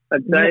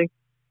 I'd say.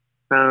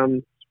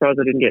 Surprised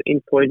I didn't get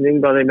ink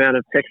poisoning by the amount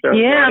of text I was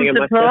writing. I'm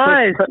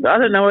surprised. I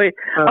don't know. I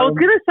was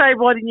going to say,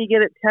 why didn't you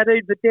get it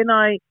tattooed? But then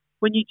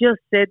when you just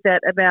said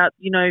that about,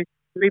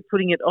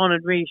 re-putting it on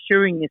and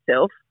reassuring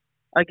yourself,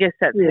 I guess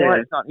that's why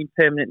it's not in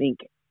permanent ink.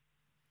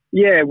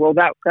 Yeah, well,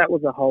 that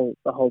was the whole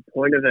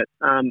point of it.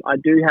 I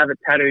do have it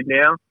tattooed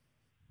now.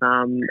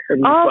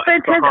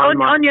 Fantastic!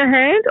 On your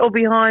hand or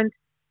behind?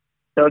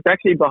 So it's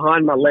actually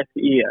behind my left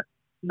ear.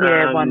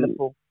 Yeah,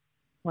 wonderful.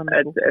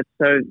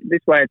 So this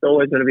way, it's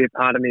always going to be a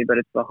part of me, but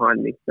it's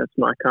behind me. That's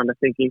my kind of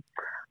thinking.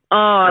 Oh,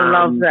 I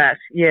love that.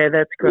 Yeah,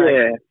 that's great.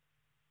 Yeah.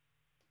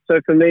 So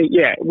for me,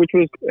 which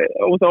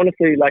was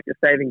honestly like a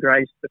saving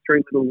grace. The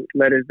 3 little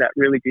letters that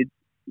really did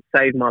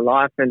save my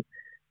life, and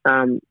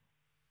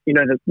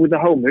with the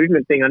whole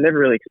movement thing, I never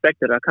really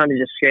expected. I kind of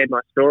just shared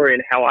my story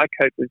and how I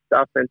cope with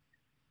stuff, and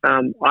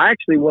I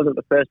actually wasn't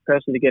the first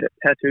person to get it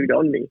tattooed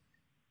on me.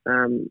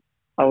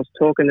 I was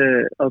putting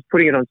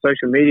it on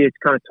social media,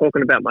 kind of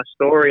talking about my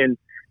story, and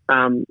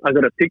I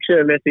got a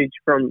picture message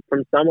from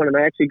someone, and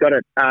they actually got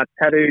it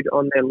tattooed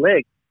on their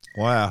leg.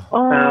 Wow.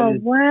 Oh,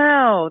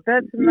 wow.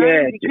 That's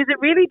amazing. Because it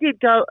really did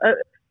go,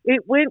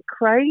 it went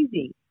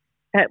crazy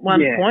at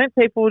one point.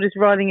 People were just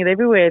writing it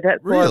everywhere.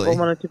 That's why I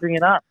wanted to bring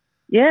it up.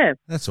 Yeah.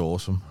 That's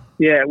awesome.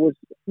 Yeah, it was.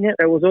 Yep.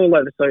 It was all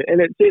over. So,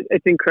 and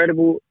it's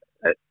incredible.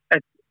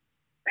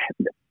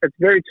 It's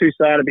very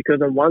two-sided,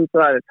 because on one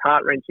side it's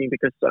heart-wrenching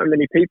because so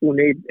many people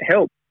need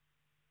help.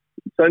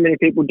 So many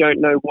people don't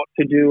know what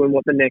to do and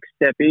what the next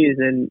step is.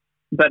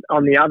 But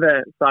on the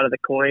other side of the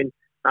coin,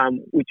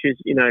 which is,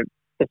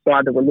 the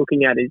side that we're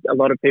looking at, is a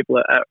lot of people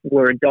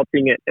were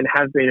adopting it and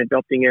have been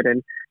adopting it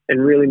and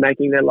really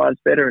making their lives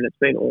better, and it's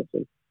been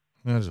awesome.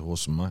 That is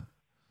awesome, mate.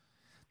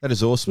 That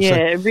is awesome. Yeah,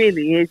 it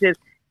really is.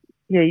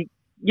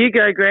 You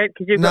go, Grant,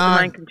 because you've got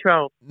the main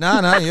control.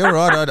 No, you're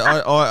right.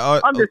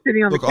 I'm just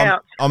sitting on the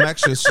couch. I'm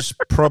actually, this is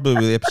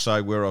probably the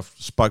episode where I've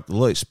spoke the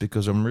least,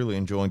 because I'm really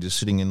enjoying just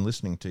sitting and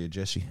listening to you,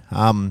 Jessie.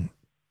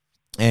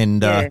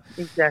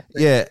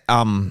 Exactly. Yeah,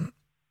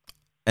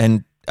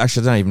 and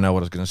actually, I don't even know what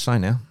I was going to say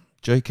now.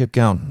 Gee, keep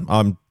going.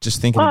 I'm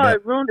just thinking about... I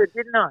ruined it,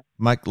 didn't I?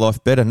 Make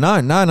life better. No.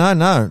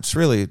 It's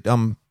really...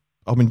 I'm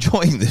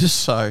enjoying this,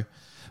 so...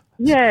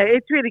 Yeah,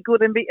 it's really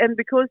good. And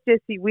because,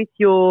 Jessie, with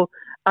your...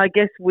 I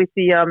guess with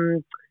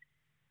the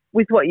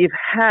with what you've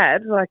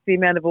had, like the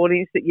amount of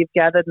audience that you've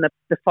gathered and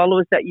the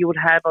followers that you would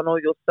have on all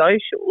your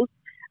socials,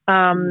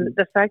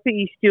 the fact that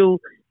you're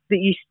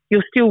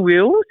still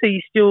real, so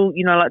you still,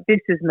 like, this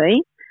is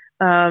me,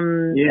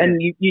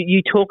 and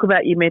you talk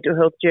about your mental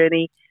health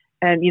journey,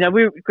 and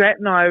Grant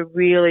and I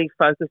really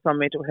focus on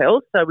mental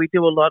health, so we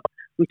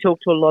talk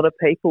to a lot of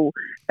people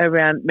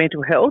around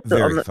mental health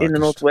in the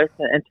Northwest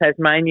and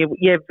Tasmania.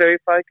 Yeah, very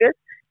focused,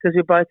 because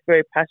we're both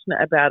very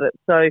passionate about it.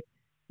 So,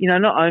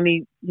 not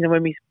only,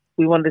 when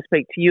we wanted to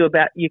speak to you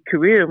about your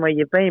career and where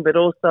you've been, but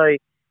also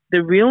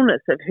the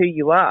realness of who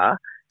you are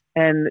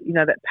and,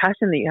 that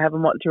passion that you have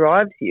and what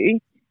drives you.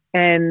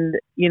 And,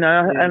 and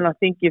I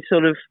think you've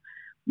put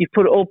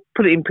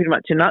it in pretty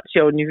much a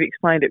nutshell, and you've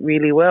explained it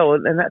really well.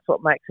 And that's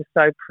what makes us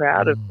so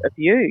proud of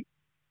you.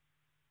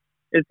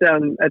 It's a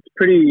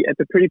pretty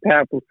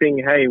powerful thing.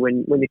 Hey,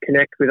 when you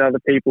connect with other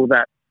people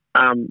that,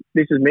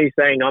 this is me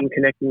saying I'm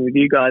connecting with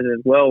you guys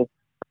as well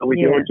with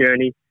your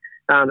journey.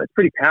 It's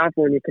pretty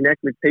powerful when you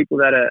connect with people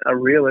that are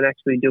real and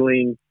actually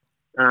doing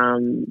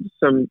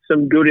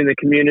some good in the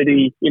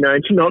community.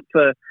 Not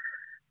for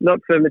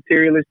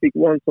materialistic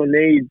wants or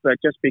needs, but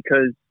just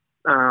because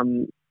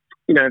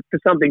for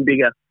something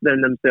bigger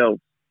than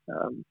themselves.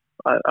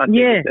 I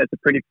think it's a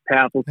pretty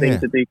powerful thing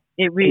to be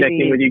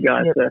connecting with you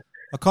guys. So.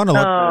 I kind of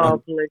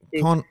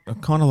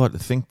like to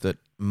think that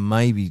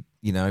maybe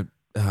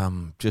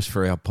just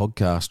for our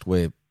podcast,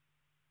 where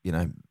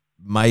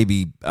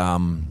maybe.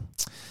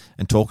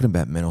 And talking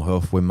about mental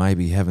health, we're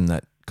maybe having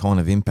that kind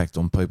of impact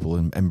on people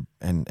and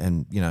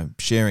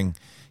hearing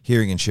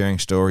and sharing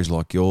stories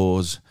like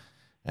yours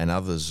and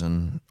others,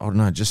 and I don't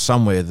know, just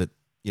somewhere that,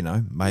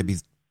 maybe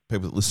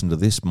people that listen to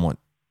this might,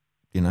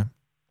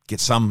 get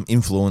some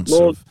influence.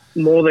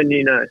 More than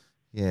you know.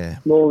 Yeah.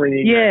 More than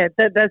you know. Yeah,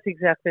 that's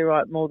exactly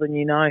right, more than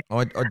you know.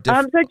 So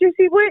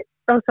Jessie,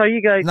 sorry,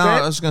 you go. No,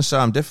 Grant. I was going to say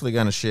I'm definitely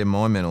going to share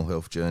my mental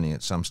health journey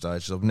at some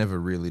stage. I've never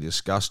really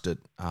discussed it,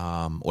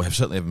 or have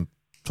certainly haven't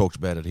talked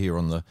about it here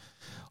on the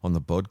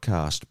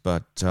podcast,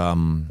 but it's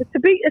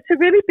a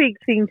really big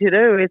thing to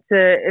do. It's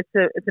a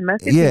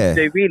massive thing to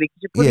do, really,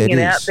 because you're putting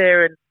it out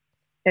there,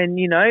 and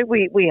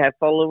we have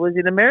followers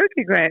in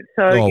America, Grant.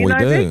 So we do.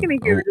 They're going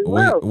to hear it as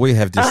well. We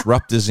have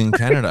disruptors in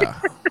Canada.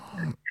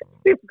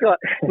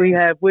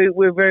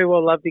 We're very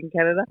well loved in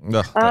Canada.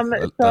 They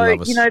love us.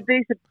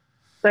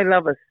 They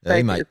love us.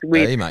 Hey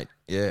mate.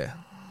 Yeah.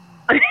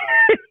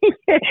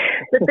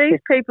 But these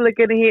people are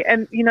going to hear,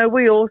 and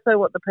we also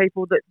want the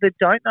people that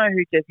don't know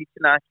who Jessie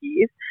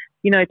Tanaki is,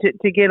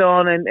 to get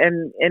on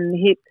and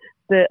hit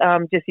the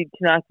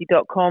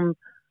jessietanaki.com,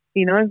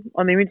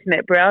 on their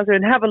internet browser,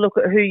 and have a look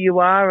at who you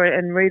are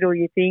and read all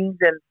your things.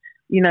 And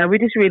we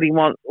just really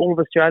want all of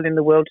Australia and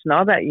the world to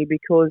know about you,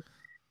 because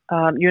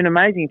you're an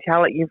amazing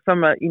talent. You're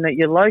from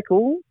you're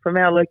local, from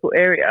our local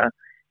area,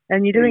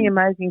 and you're doing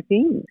amazing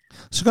things.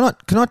 So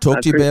can I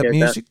talk to you about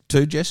music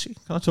too, Jessie?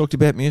 Can I talk to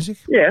you about music?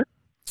 Yeah.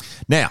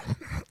 Now,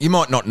 you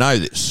might not know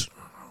this,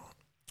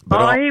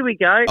 but here we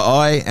go.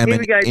 I am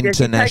an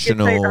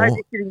international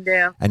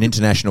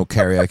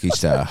karaoke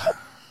star.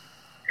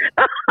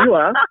 You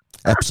are?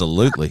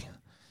 Absolutely.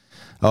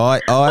 How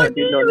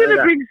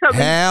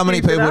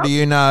many people do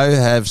you know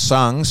have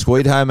sung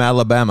Sweet Home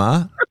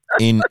Alabama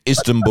in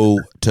Istanbul,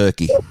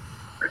 Turkey?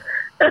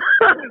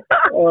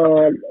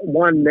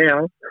 One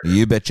now.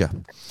 You betcha.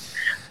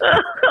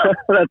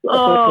 That's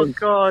awesome.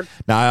 God!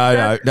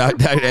 No.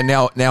 And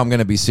now I'm going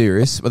to be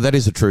serious, but that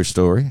is a true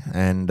story.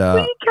 And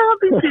you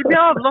can't be serious.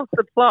 Now I've lost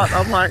the plot.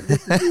 I'm like,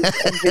 this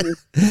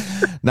is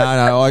No.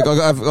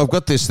 I've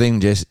got this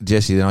thing,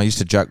 Jessie. And I used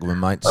to joke with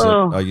my mates.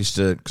 I used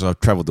to, because I've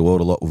travelled the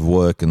world a lot with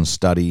work and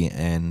study,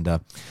 and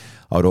if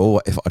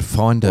I'd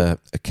find a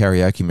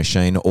karaoke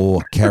machine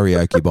or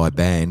karaoke by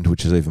band,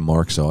 which is even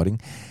more exciting.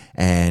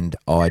 and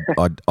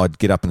I'd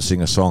get up and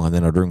sing a song, and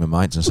then I'd ring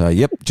my mates and say,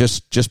 "Yep,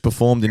 just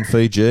performed in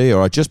Fiji,"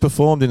 or "I just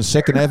performed in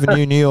 2nd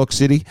Avenue, New York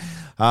City."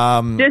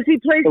 Jesse,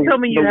 please tell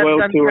me you have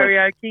done tour.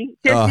 karaoke.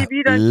 Jesse, have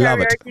you done love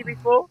it. karaoke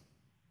before?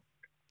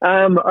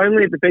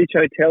 Only at the Beach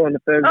Hotel on the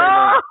Thursday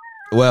night.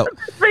 Well,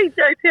 Beach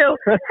Hotel.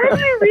 Have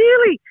you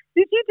really?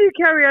 Did you do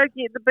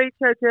karaoke at the Beach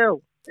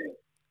Hotel?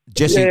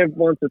 Jesse, Yeah,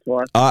 once or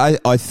twice. I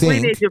We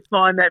think need to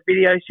find that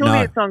video. Surely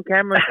No. it's on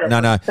camera.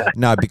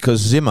 no, because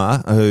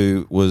Zimmer,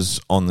 who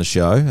was on the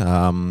show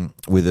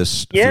with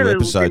us a Yeah, few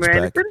little episodes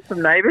Zimmer back, Anderson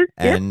from Neighbours.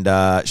 Yep.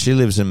 and she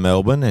lives in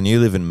Melbourne, and you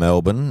live in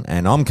Melbourne,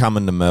 and I'm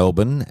coming to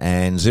Melbourne,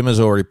 and Zimmer's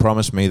already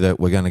promised me that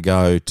we're going to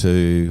go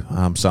to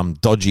some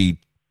dodgy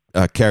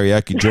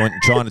karaoke joint in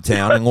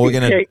Chinatown, and we're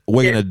going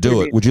to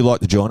do it. Would you like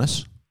to join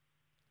us?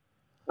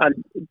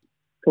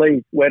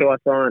 Please, where do I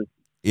sign?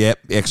 Yep,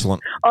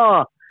 excellent.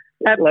 Oh,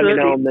 Let me absolutely.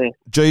 know I'm there.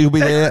 G will be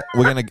there.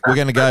 We're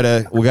gonna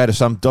go to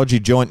some dodgy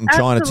joint in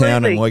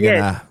Chinatown, and we're Absolutely,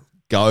 gonna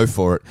go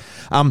for it.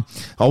 I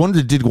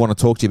did want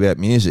to talk to you about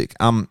music.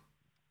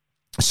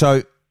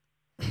 So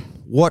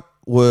what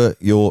were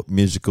your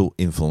musical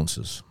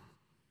influences?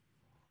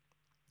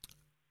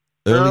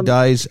 Early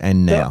days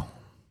and now.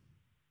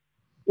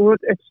 Well,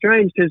 it's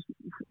strange because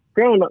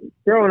growing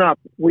up,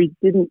 we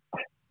didn't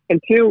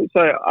until.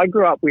 So I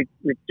grew up with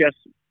just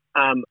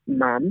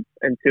mum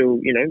until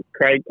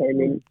Craig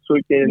came in,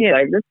 swooped in, and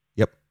saved us.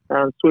 Yep.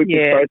 Swooped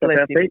Yeah, us both bless off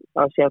our him. feet,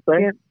 I shall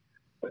say.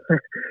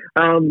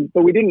 Yep.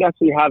 But we didn't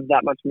actually have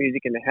that much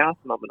music in the house,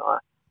 mum and I.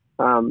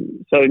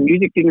 So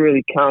music didn't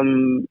really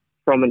come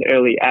from an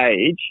early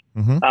age.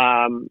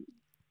 Mm-hmm.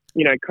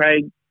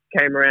 Craig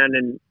came around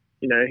and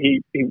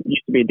he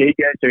used to be a DJ,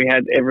 so he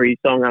had every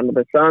song under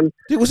the sun.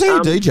 Was he a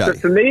DJ? But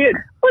for me,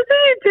 Was he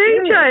a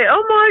DJ? Yeah.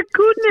 Oh, my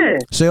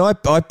goodness. See,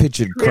 I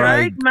pictured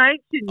Craig. Great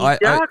mate and I-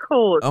 dark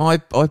horse.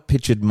 I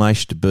pictured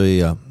Maish to be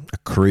a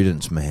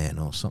Credence man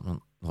or something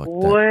like that.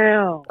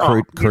 Wow.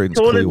 Creedence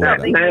Taught us Clearwater.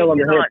 something Nail on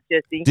the tonight,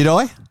 Jesse. Did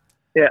I?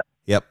 Yeah.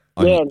 Yep. yeah,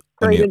 I knew.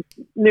 Craig,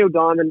 Neil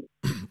Diamond.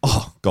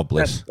 Oh, God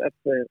bless. That's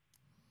it.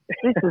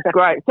 This is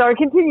great. Sorry,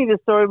 continue the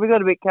story. We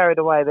got a bit carried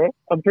away there.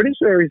 I'm pretty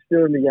sure he's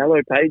still in the yellow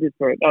pages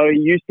for it. Oh, he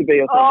used to be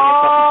or something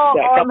Oh,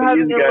 a I'm couple of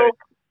having years a ago. look.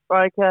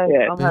 Okay,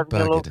 Yeah. I'm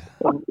having a look. Buggered.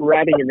 I'm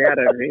ratting him out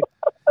over here.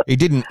 He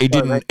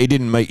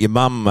didn't meet your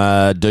mum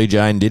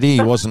DJing, did he?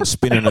 He wasn't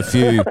spinning a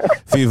few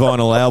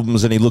vinyl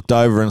albums, and he looked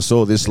over and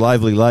saw this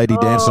lovely lady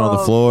dancing on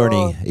the floor,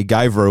 and he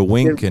gave her a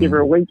wink. Give her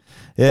a wink.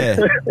 Yeah,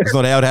 that's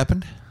not how it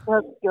happened.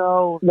 Let's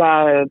go.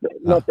 No,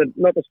 not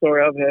the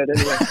story I've heard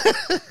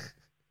anyway.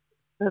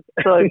 That's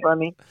so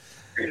funny.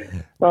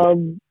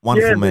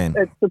 Wonderful man.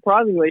 It's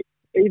surprisingly,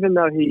 even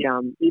though he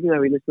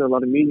listened to a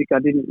lot of music, I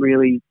didn't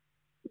really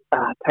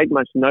take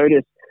much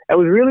notice. It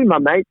was really my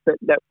mates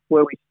that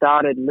where we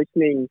started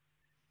listening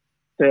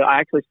to. I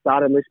actually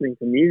started listening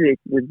to music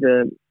with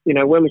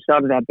when we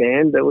started our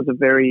band. There was a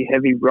very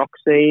heavy rock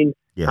scene,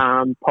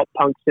 pop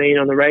punk scene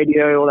on the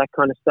radio, all that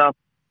kind of stuff.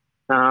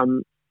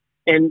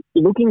 And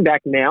looking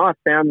back now, I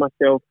found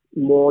myself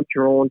more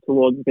drawn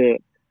towards the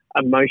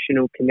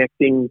emotional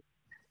connecting.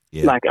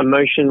 Yeah. Like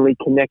emotionally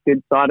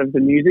connected side of the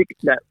music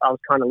that I was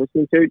kind of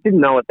listening to. Didn't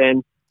know it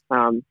then.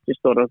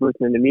 Just thought I was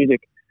listening to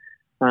music.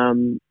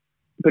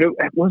 But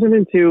it wasn't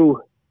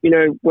until,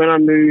 when I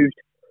moved,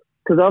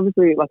 because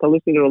obviously I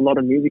listened to a lot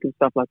of music and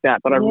stuff like that,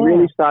 but I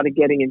really started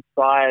getting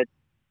inspired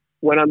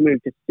when I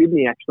moved to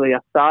Sydney, actually. I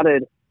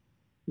started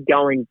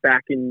going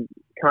back and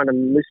kind of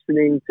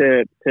listening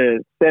to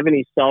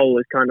 70s soul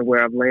is kind of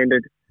where I've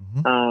landed.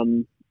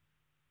 Mm-hmm.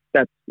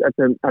 That's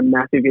a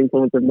massive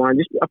influence of mine.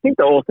 Just I think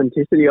the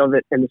authenticity of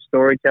it and the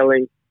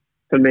storytelling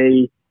for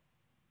me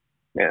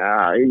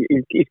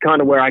is kind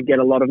of where I get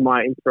a lot of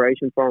my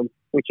inspiration from,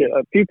 which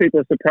a few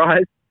people are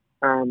surprised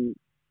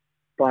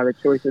by the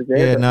choices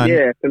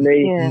there. For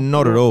me,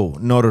 Not at all.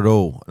 Not at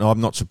all. No,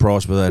 I'm not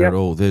surprised by that at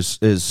all. There's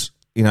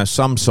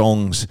some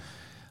songs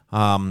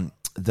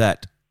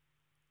that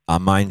are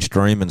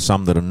mainstream and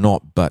some that are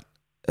not, but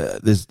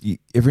there's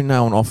every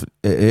now and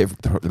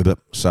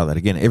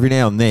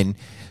then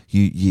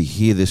you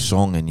hear this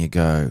song and you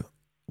go,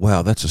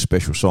 wow, that's a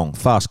special song.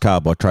 Fast Car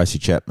by Tracy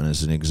Chapman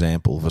is an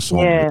example of a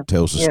song that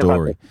tells a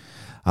story.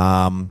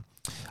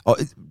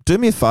 Do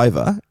me a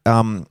favour,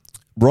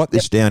 write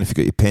this down if you've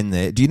got your pen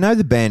there. Do you know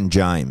the band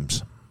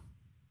James?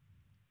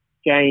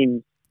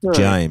 James. No.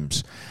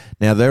 James.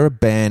 Now, they're a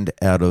band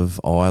out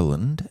of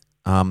Ireland.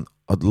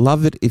 I'd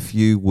love it if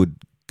you would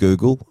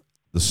Google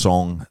the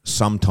song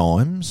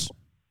Sometimes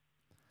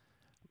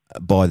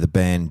by the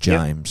band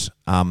James.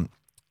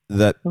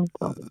 That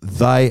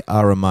they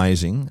are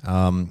amazing.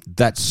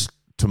 That's,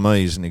 to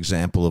me, is an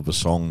example of a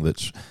song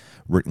that's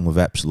written with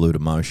absolute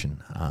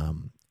emotion.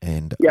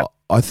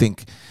 I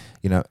think,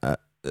 a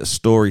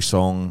story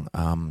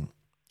song,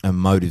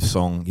 emotive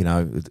song,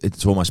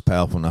 it's almost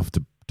powerful enough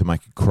to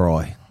make you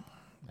cry.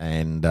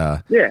 And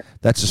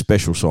that's a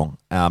special song.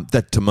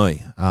 That, to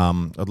me,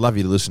 I'd love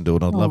you to listen to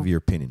it. I'd love your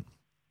opinion.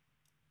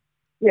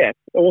 Yeah,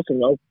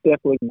 awesome. I'll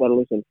definitely give that a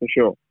listen for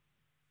sure.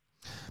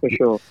 For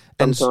sure.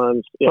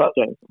 Sometimes,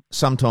 James.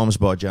 Sometimes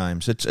by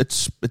James. It's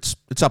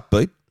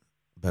upbeat.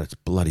 but it's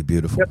bloody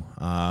beautiful.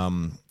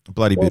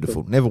 Bloody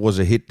beautiful. Never was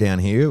a hit down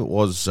here. It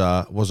was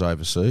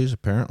overseas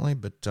apparently,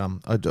 but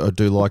I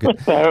do like it.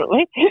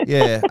 Apparently.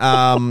 Yeah.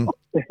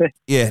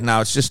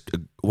 No, it's just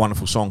a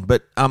wonderful song.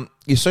 But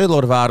you see a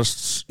lot of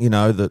artists, you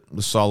know, the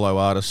solo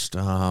artist,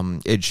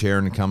 Ed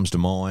Sheeran comes to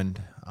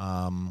mind.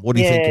 What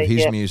do you think of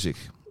his music?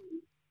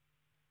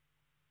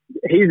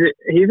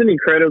 He's an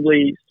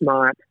incredibly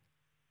smart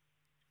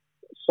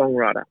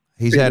songwriter.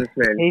 He's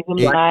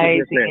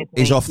amazing.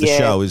 He's off the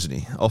show, isn't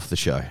he? Off the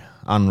show.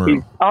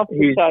 Unreal. Off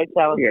the show,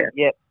 talented.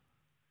 Yep.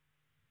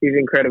 He's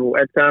incredible.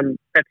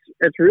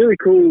 It's really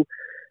cool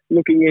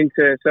looking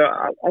into. So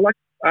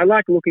I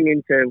like looking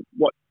into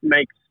what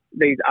makes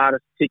these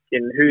artists tick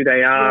and who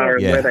they are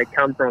and where they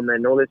come from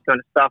and all this kind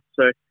of stuff.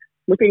 So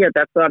looking at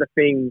that side of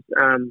things,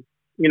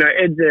 you know,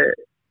 Ed's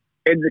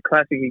a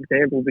classic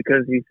example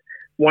because he's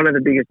one of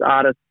the biggest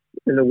artists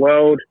in the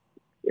world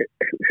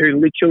who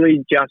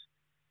literally just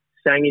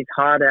sang his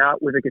heart out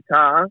with a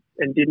guitar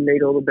and didn't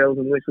need all the bells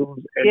and whistles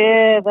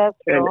and,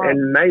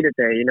 and made it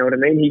there. You know what I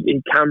mean?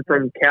 He come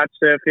from couch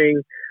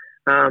surfing,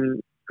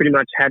 pretty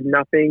much had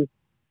nothing,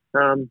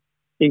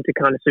 into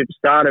kind of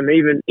superstardom,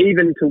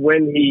 even to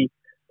when he,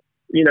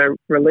 you know,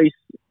 released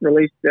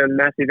a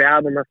massive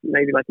album,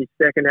 maybe like his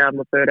second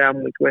album or third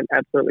album, which went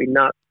absolutely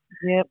nuts.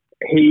 Yep.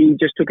 He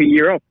just took a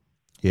year off.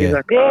 Yeah. He's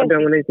like, I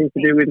don't want anything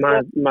to do with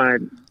my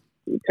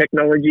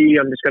technology.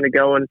 I'm just going to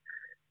go and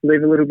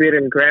live a little bit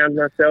and ground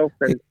myself.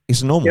 And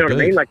it's a normal, you know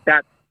what I mean? Like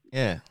that.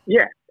 Yeah.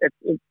 Yeah.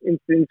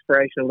 It's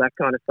inspirational, that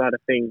kind of side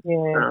of things.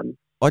 Yeah.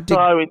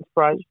 So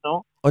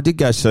inspirational. I did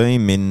go see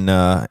him in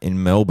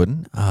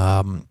Melbourne.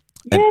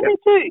 Me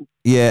too.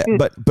 Yeah,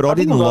 but I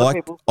didn't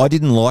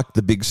like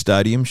the big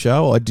stadium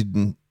show. I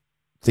didn't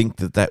think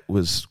that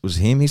was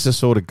him. He's the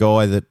sort of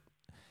guy that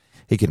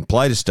he can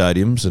play to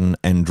stadiums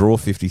and draw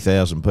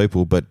 50,000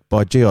 people, but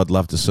by gee, I'd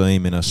love to see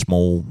him in a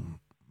small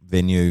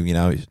venue, you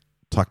know,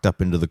 tucked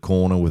up into the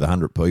corner with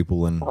 100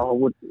 people, and it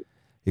would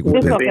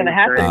it's be not going to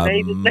happen.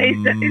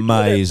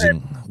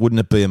 Amazing. Wouldn't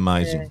it be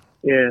amazing?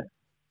 Yeah.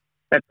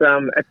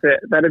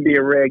 That'd be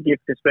a rare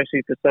gift,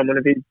 especially for someone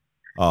of his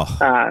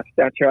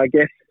stature, I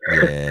guess.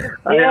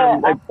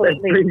 Yeah.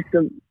 Absolutely.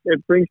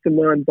 It brings to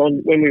mind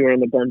when we were on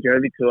the Bon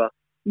Jovi tour.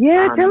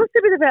 Yeah, tell us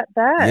a bit about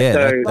that. Yeah,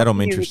 so,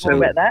 that'll interest me.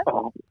 About that.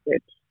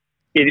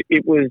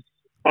 It was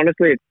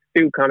honestly, it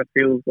still kind of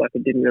feels like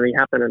it didn't really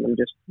happen, and I'm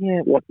just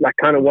like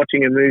kind of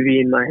watching a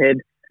movie in my head.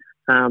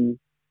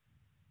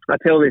 I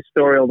tell this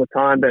story all the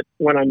time, but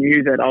when I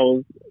knew that I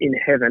was in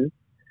heaven,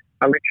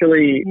 I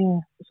literally.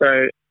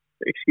 So,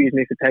 excuse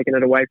me for taking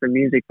it away from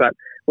music, but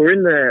we're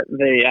in the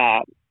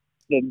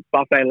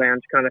buffet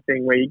lounge kind of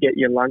thing where you get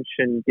your lunch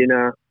and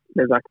dinner.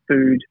 There's like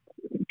food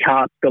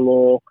carts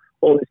galore,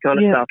 all this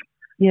kind of stuff.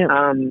 Yeah.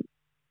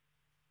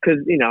 Because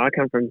you know I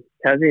come from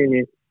Tassie,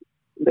 and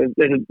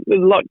there's a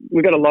lot.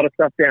 We've got a lot of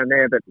stuff down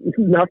there, but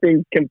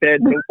nothing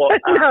compared to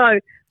what what I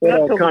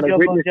was kind of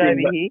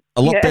witnessing.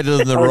 A lot better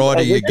than the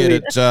rider you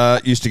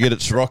used to get at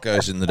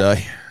Sirocco's in the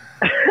day.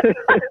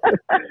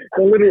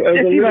 a little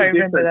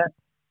remember that.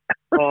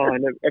 Oh,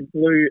 and it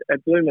blew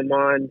my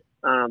mind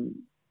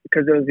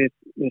because there was this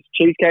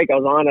cheesecake. I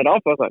was eyeing it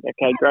off. I was like,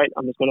 okay, great.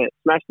 I'm just going to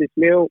smash this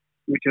meal,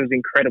 which was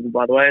incredible,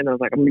 by the way. And I was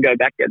like, I'm going to go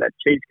back get that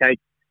cheesecake.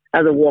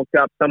 As I walked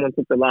up, someone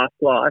took the last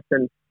slice,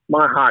 and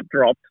my heart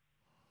dropped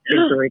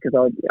instantly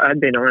because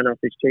I'd been eyeing off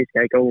this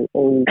cheesecake all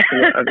for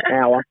an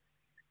hour.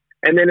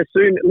 And then as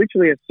soon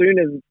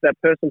as that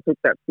person took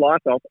that slice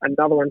off,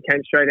 another one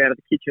came straight out of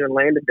the kitchen and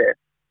landed there.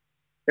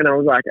 And I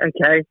was like,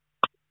 okay,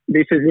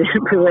 this is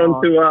it. We're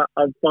on tour.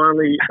 I've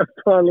finally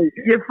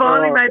You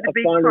finally made the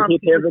big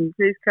hit heaven.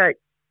 Cheesecake.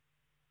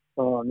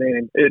 Oh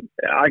man,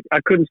 I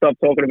couldn't stop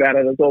talking about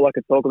it. That's all I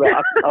could talk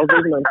about. I was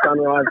even on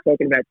Sunrise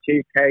talking about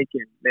cheesecake,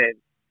 and man,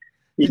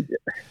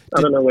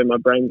 I don't know where my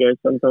brain goes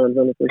sometimes,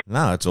 honestly.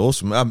 No, it's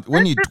awesome.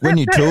 When you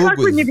toured like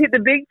with, when you've hit the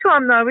big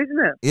time, though, isn't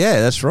it? Yeah,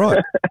 that's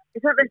right.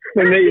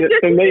 For me,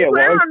 it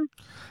was.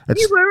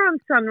 You were on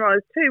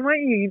Sunrise too,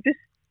 weren't you? You just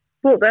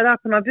brought that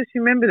up, and I've just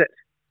remembered it.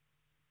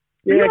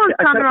 Yeah, you on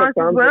Sunrise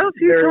as well a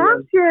few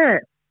times,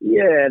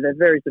 Yeah, they're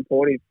very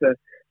supportive for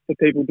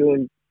people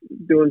doing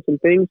some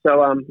things.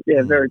 So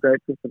very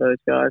grateful for those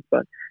guys.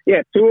 But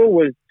yeah, tour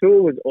was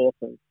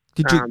awesome.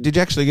 Did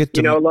you actually get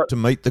to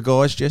meet the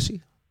guys,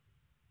 Jesse?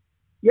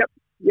 Yep.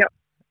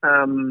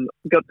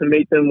 Got to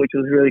meet them, which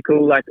was really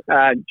cool. Like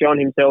John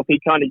himself, he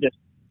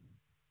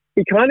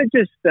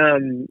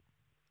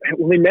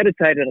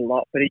meditated a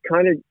lot, but he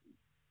kind of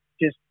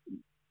just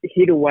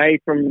hid away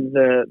from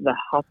the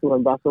hustle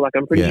and bustle. Like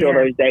I'm pretty sure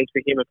those days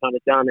for him are kind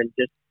of done, and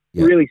just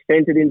really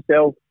centered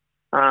himself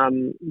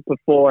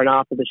before and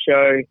after the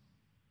show.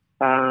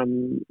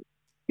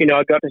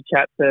 I got to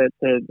chat to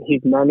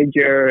his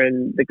manager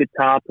and the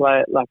guitar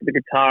player, like the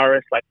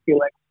guitarist, like he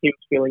was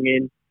filling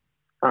in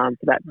for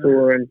that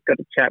tour, and got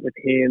to chat with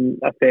him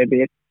a fair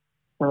bit.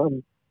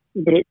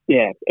 But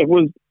it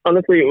was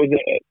honestly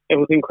it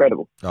was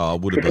incredible. Oh,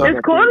 it would have been.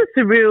 It's quite a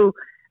surreal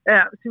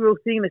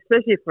thing,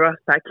 especially for us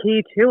back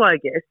here too, I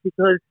guess,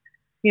 because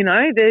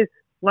there's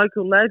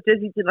local lad,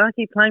 Jesse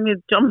Janaki, playing with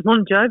John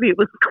Bon Jovi.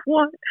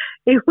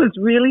 It was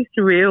really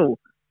surreal.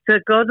 So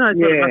God knows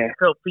what it must have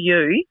felt for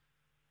you.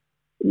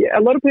 Yeah,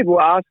 a lot of people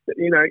ask,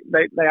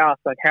 they ask,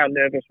 like, how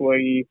nervous were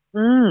you?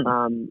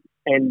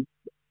 And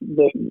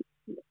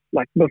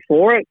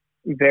before it,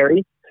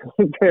 very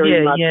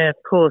much. Yeah, of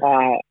course.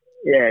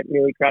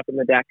 Nearly crapping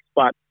the decks.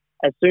 But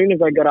as soon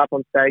as I got up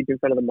on stage in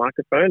front of the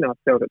microphone, I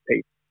felt at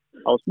peace.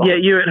 I was fine. Yeah,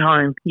 you're at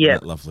home. Yeah,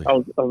 lovely. I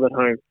was at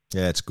home.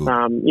 Yeah, it's good.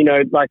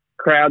 Like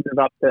crowds of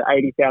up to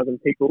 80,000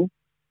 people.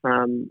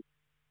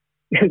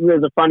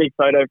 There's a funny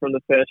photo from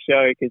the first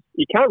show because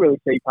you can't really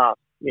see past,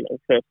 the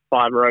first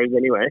 5 rows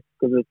anyway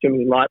because there's too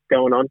many lights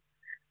going on.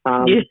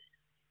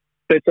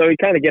 But so you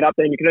kind of get up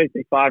there and you can only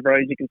see 5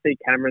 rows. You can see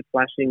cameras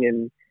flashing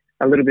and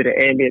a little bit of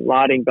ambient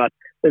lighting. But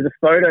there's a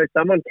photo,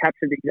 someone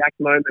captured the exact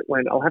moment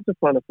when, I'll have to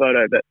find the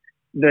photo, but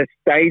the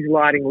stage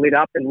lighting lit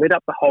up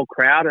the whole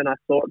crowd, and I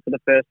saw it for the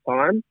first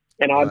time,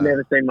 and I've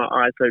never seen my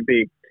eyes so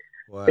big.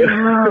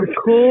 Wow. Of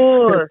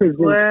course. It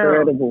was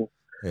incredible.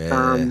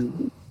 Yeah.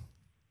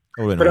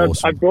 But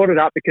awesome. I brought it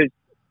up because,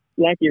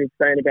 like you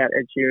were saying about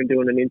Ed Sheeran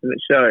doing an intimate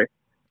show,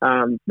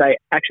 they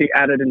actually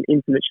added an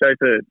intimate show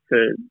for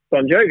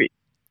Bon Jovi.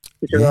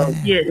 Which they're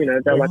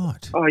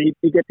like, oh, you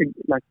get to,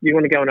 like, you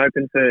want to go and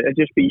open for, it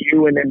just be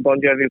you and then Bon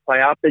Jovi will play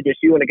after,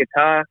 just you and a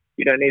guitar,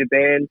 you don't need a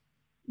band.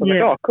 I'm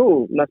like, oh,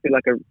 cool. Must be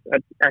like a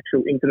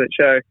actual intimate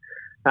show.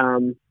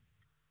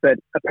 But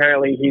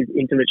apparently his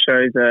intimate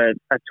shows are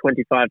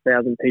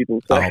 25,000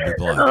 people. So. I'll be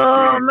blind.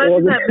 Oh,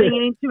 imagine that being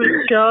an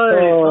intimate show.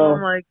 Oh,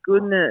 my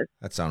goodness.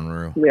 That's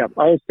unreal. Yeah,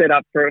 I was set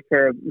up for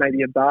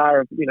maybe a bar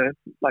of,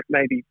 like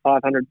maybe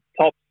 500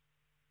 tops.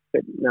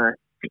 But no,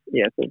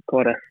 it's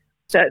quite a...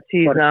 That's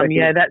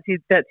his,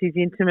 that's his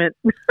intimate.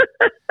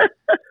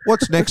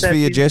 What's next for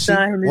you, Jesse?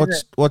 Insane,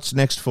 What's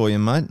next for you,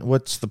 mate?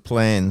 What's the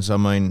plans? I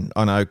mean,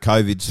 I know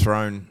COVID's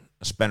thrown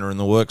a spanner in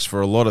the works for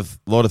a lot of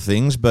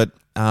things, but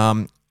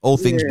all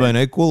things being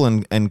equal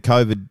and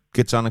COVID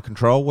gets under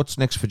control, what's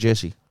next for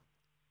Jesse?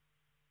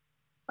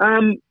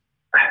 Well,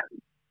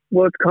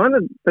 it's kind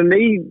of, for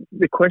me,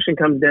 the question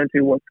comes down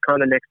to what's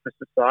kind of next for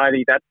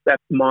society. That's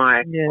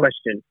my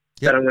question.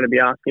 That I'm going to be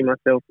asking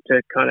myself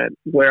to kind of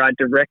where I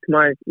direct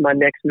my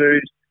next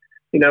moves.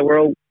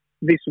 The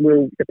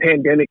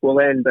pandemic will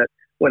end, but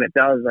when it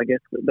does, I guess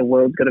the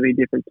world's going to be a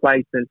different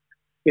place. And,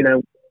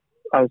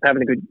 I was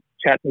having a good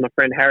chat with my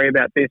friend Harry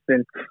about this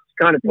and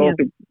kind of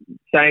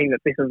saying that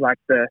this is like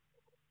the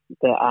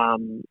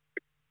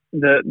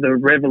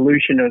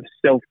revolution of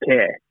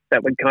self-care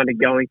that we're kind of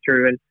going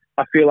through. And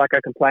I feel like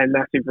I can play a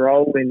massive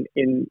role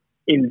in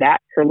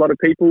that for a lot of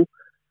people.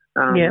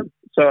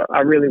 So I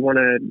really want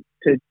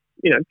to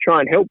try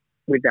and help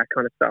with that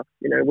kind of stuff,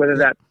 whether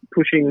that's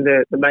pushing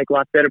the Make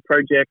Life Better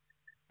project.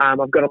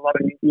 I've got a lot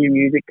of new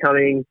music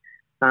coming.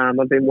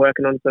 I've been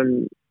working on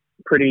some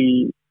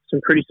pretty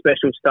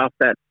special stuff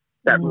that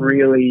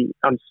really,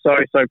 I'm so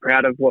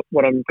proud of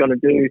what I'm going to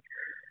do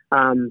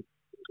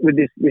with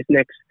this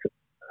next,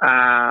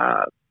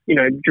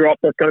 drop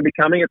that's going to be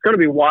coming. It's going to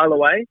be a while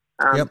away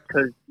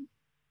because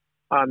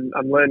I'm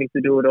learning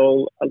to do it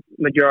all, a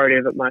majority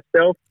of it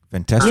myself.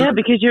 Fantastic. Yeah,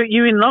 because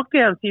you're in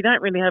lockdown, so you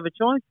don't really have a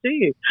choice, do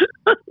you?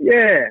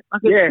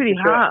 It's pretty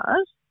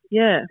hard.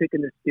 Yeah,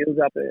 picking the skills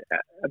up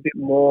a bit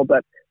more,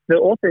 but the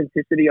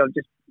authenticity of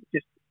just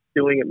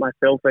doing it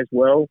myself as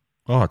well.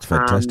 Oh, it's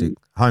fantastic.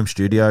 Home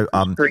studio.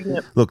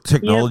 Look,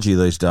 technology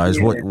these days.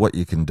 What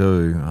you can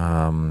do,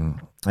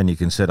 and you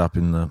can set up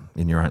in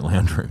your own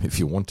lounge room if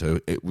you want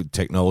to. With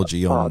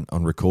technology on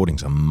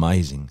recording's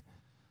amazing.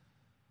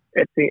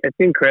 It's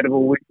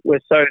incredible.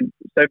 We're so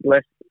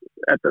blessed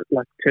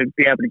to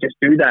be able to just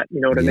do that.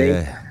 You know what I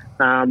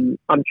mean?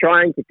 I'm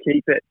trying to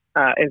keep it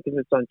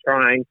emphasis on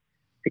trying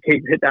to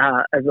keep it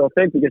as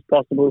authentic as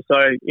possible. So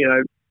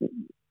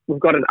we've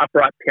got an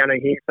upright piano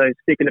here, so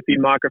sticking a few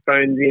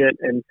microphones in it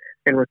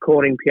and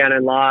recording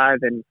piano live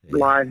and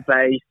live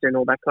bass and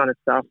all that kind of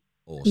stuff.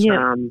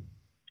 Awesome.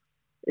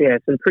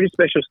 Some pretty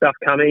special stuff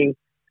coming.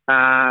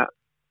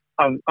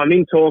 I'm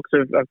in talks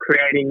of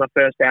creating my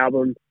first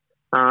album.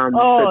 Pretty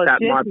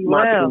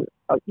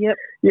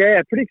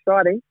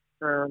exciting.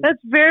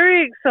 That's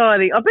very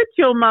exciting. I bet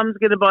your mum's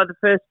going to buy the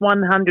first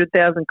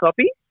 100,000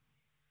 copies,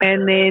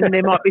 and then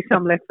there might be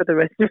some left for the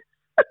rest of it.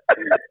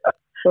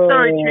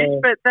 Sorry,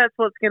 Trish, but that's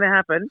what's going to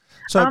happen.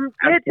 So,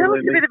 tell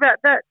us a bit about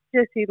that,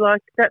 Jesse.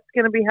 Like, that's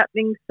going to be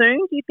happening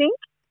soon, do you think?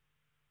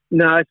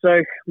 No,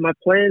 so my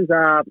plans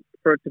are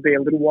for it to be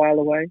a little while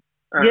away.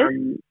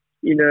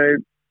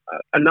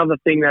 Another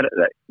thing that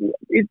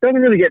it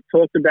doesn't really get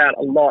talked about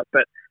a lot,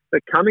 but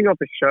coming off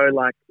a show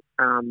like,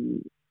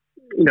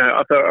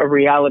 a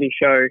reality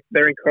show,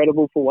 they're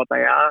incredible for what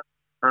they are.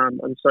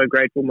 I'm so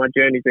grateful. My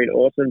journey's been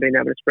awesome, being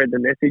able to spread the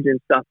message and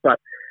stuff. But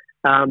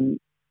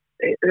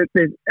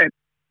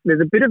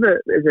there's a bit of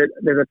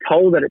there's a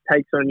toll that it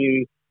takes on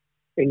you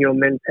in your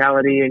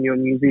mentality and your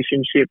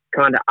musicianship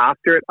kind of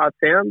after it, I've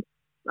found.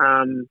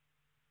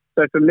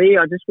 So for me,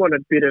 I just want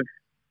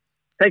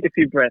take a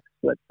few breaths,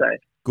 let's say.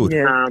 Good.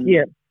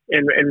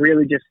 And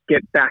really just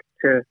get back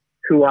to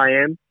who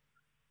I am.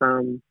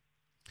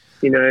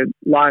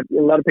 life.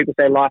 A lot of people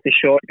say life is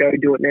short. Go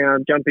do it now.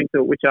 Jump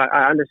into it, which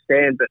I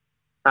understand. But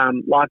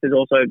life is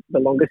also the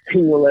longest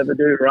thing we'll ever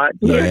do, right?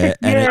 Yeah,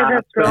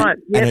 That's right.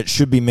 And it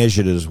should be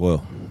measured as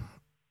well.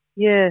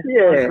 Yeah,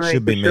 It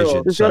should be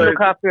measured. We've got to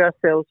look after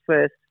ourselves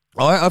first.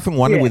 I often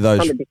wonder with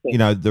those,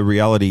 100%. The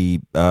reality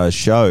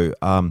show,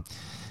 and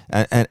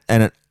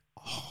it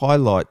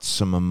highlights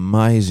some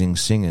amazing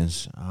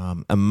singers,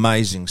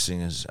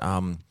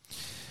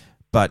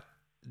 but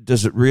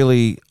does it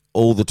really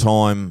all the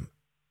time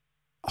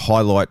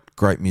highlight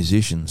great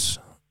musicians?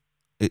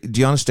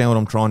 Do you understand what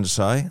I'm trying to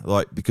say?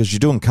 Like, because you're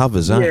doing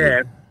covers, aren't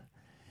you?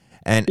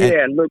 And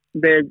look,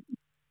 I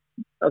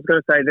was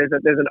going to say there's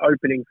an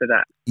opening for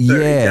that. So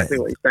yeah, exactly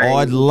what you're saying.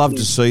 I'd love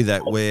to see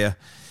that where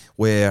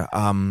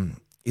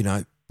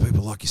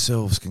people like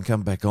yourselves can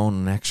come back on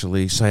and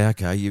actually say,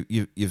 okay,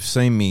 you've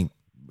seen me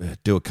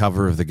do a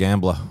cover of The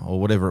Gambler or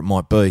whatever it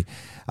might be.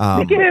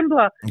 The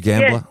Gambler.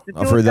 Yes,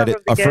 I threw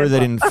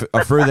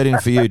that in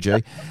for you,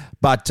 G.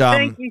 But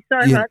thank you so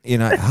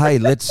much. Hey,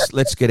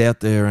 let's get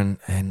out there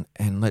and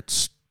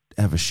let's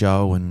have a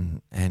show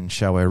and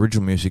show our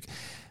original music.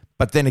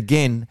 But then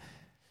again,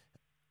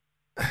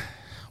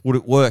 would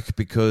it work?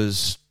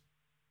 Because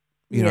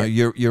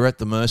you're at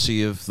the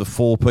mercy of the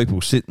four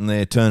people sitting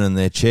there turning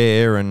their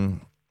chair,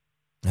 and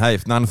hey,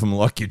 if none of them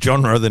like your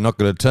genre, they're not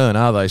going to turn,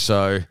 are they?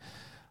 So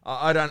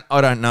I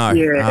don't know.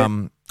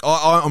 Yeah.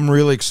 I'm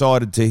really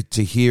excited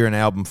to hear an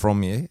album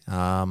from you,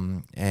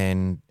 and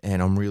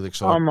I'm really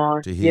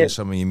excited to hear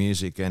some of your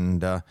music.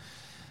 And I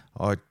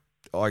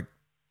don't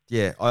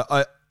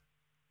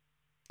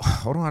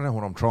know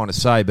what I'm trying to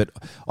say, but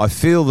I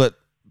feel that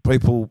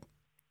people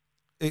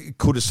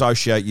could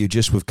associate you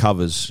just with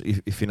covers,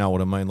 if you know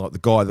what I mean, like the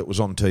guy that was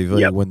on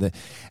TV when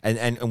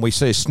and we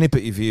see a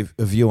snippet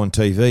of you on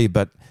TV,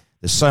 but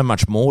there's so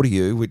much more to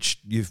you, which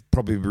you've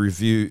probably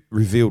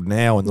revealed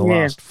now in the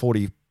last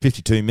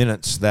 52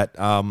 minutes that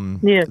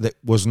that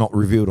was not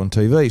revealed on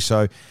TV.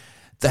 So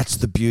that's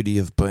the beauty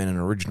of being an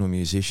original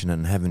musician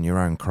and having your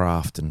own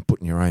craft and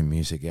putting your own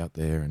music out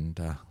there. And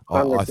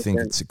I think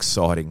it's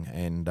exciting,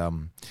 and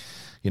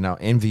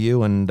envy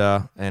you, and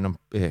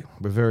we're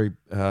very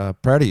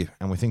proud of you,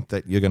 and we think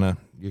that you're gonna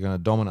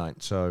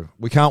dominate. So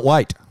we can't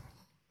wait.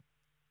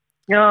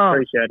 Oh,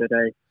 Appreciate it,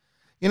 eh?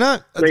 It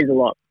means a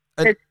lot.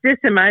 It's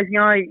just amazing.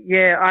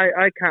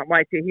 I can't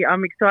wait to hear.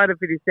 I'm excited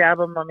for this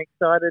album. I'm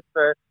excited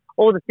for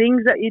all the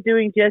things that you're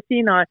doing, Jesse.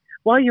 And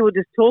while you were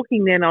just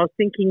talking then, I was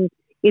thinking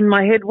in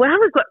my head, wow,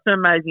 we've got some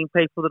amazing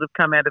people that have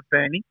come out of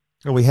Burnie.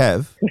 Well, we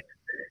have.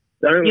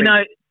 Don't we?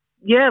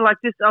 Like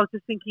this, I was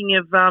just thinking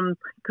of,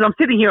 because I'm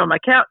sitting here on my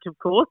couch, of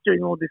course,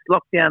 doing all this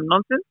lockdown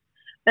nonsense,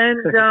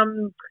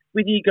 and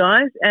with you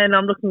guys, and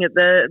I'm looking at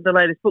the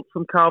latest book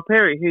from Kyle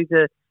Perry, who's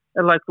a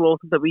local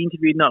author that we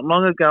interviewed not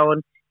long ago,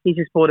 and he's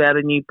just brought out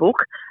a new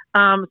book. So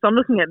I'm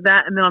looking at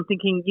that, and then I'm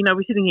thinking,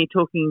 we're sitting here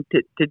talking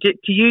to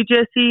you,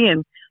 Jesse,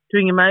 and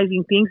doing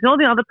amazing things, and all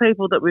the other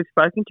people that we've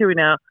spoken to in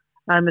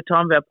the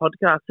time of our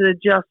podcast that are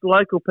just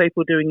local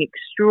people doing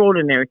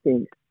extraordinary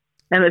things.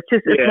 And it's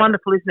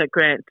wonderful, isn't it,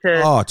 Grant?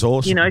 It's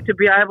awesome. To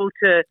be able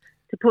to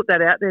put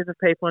that out there for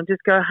people and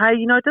just go, hey,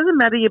 it doesn't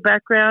matter your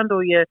background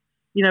or your,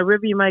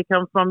 wherever you may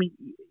come from,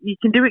 you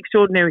can do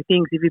extraordinary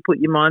things if you put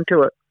your mind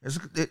to it.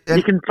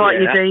 You can fight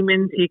your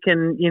demons. You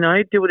can,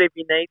 do whatever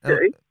you need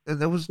to.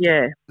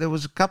 There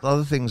was a couple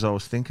other things I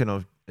was thinking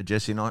of,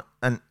 Jesse,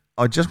 and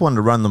I just wanted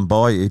to run them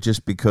by you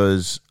just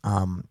because,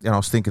 I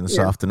was thinking this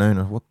afternoon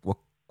of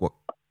what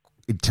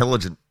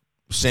intelligent,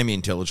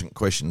 semi-intelligent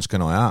questions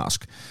can I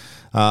ask?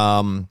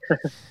 And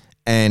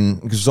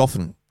because it's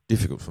often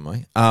difficult for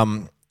me.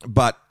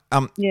 But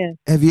have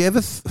you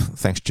ever?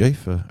 Thanks, G,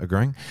 for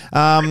agreeing.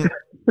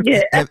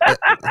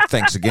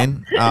 Thanks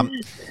again. Have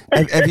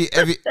you?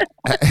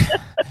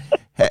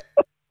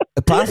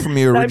 Apart from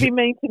your don't be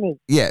mean to me.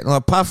 Yeah,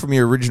 apart from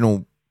your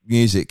original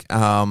music,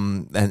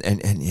 and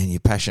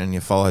your passion and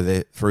your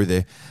follow through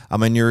there. I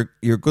mean, you're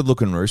a good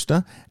looking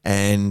rooster,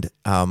 and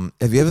have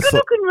you ever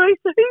thought? Good looking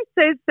rooster? Who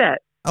says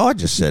that? Oh, I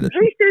just said it.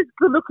 Who says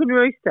good looking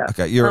rooster?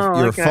 Okay, you're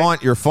a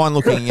fine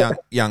looking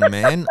young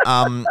man.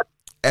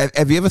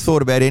 Have you ever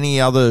thought about any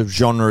other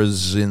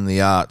genres in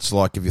the arts?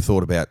 Like, have you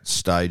thought about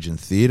stage and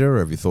theatre?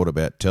 Have you thought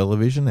about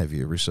television? Have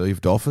you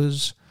received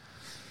offers?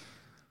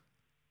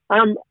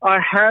 I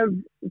have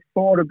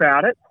thought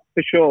about it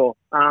for sure.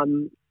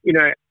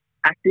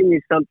 Acting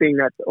is something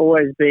that's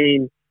always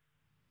been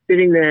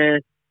sitting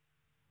there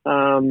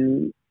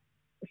to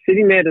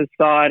the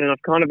side, and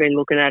I've kind of been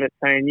looking at it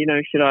saying,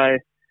 should I?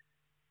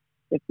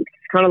 It's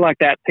kind of like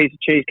that piece of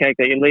cheesecake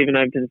that you're leaving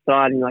over to the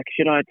side, and you're like,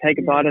 should I take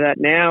a bite of that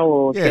now,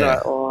 or should I?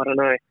 Oh, I don't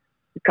know,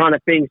 kind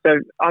of thing. So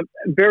I'm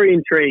very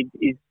intrigued.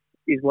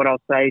 Is what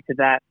I'll say to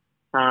that.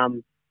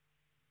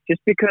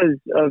 Just because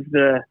of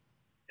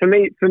for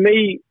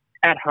me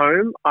at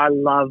home, I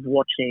love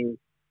watching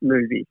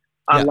movies.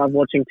 I love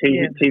watching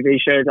TV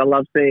shows. I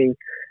love seeing,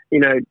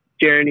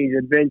 journeys,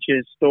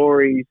 adventures,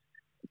 stories,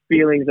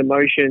 feelings,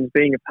 emotions,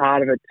 being a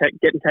part of it,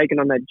 getting taken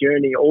on that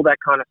journey, all that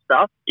kind of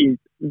stuff is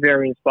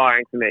very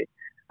inspiring to me.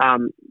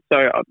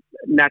 So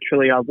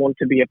naturally, I want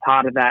to be a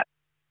part of that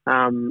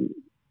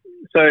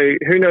So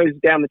who knows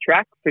down the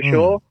track for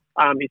sure.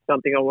 Is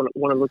something I want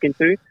to look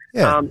into.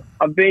 Yeah.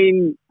 I've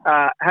been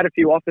had a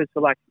few offers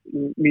for like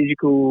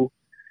musical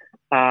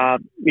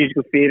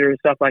theatre and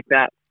stuff like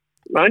that.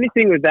 My only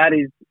thing with that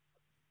is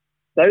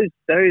those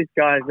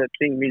guys that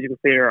sing musical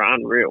theatre are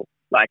unreal.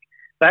 Like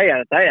they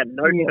are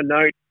note for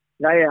note.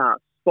 They are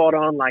spot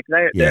on. Like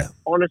they're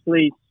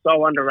honestly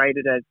so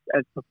underrated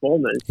as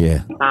performers.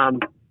 Yeah.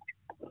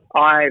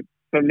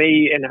 For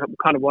me and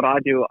kind of what I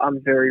do,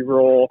 I'm very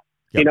raw.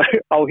 Yep. You know,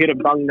 I'll hit a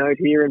bung note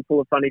here and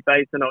pull a funny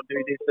face, and I'll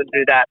do this and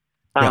do that.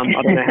 I don't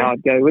know how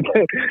I'd go with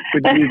the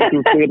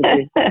musical theatre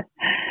thing.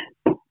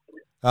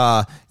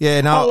 I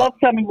love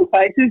some of your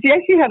faces. You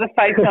actually had a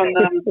face on.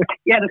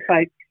 You had a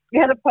face.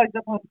 You had a post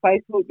up on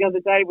Facebook the other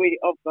day. I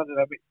don't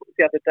know if it was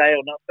the other day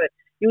or not, but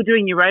you were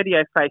doing your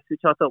radio face,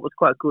 which I thought was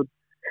quite good.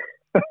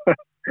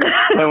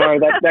 Don't worry,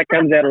 that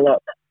comes out a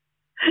lot.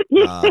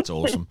 That's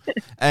awesome.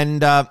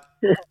 And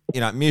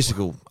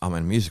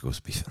musicals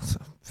be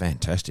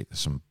fantastic. There's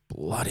some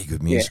bloody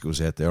good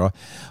musicals out there.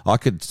 I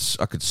could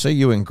see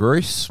you in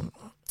Grease,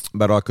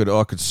 but I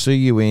could see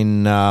you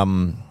in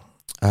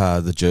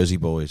the Jersey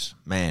Boys.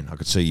 Man, I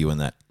could see you in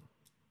that.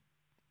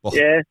 Oh.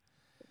 Yeah.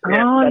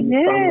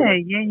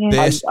 Yeah.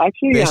 Best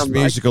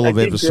musical I've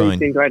ever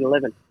seen. In grade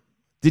 11.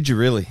 Did you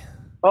really?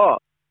 Oh.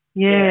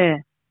 Yeah.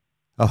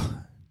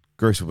 Oh,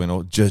 Grease will win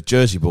all.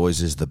 Jersey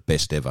Boys is the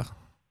best ever.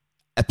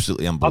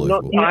 Absolutely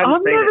unbelievable.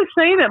 I've never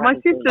seen it. My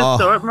sister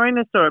saw it.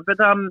 Marina saw it, but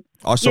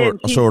I saw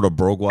it at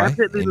Broadway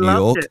in New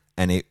York,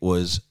 and it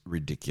was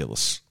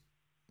ridiculous,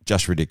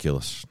 just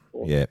ridiculous.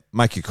 Yeah,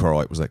 make you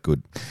cry. It was that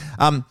good.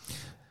 Yeah.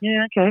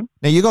 Okay.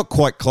 Now you got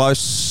quite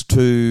close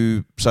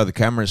to, so the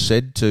camera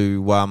said,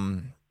 to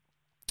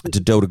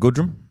Delta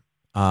Goodrem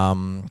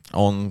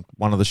on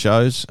one of the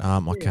shows. I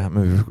can't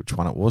remember which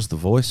one it was. The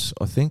Voice,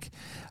 I think.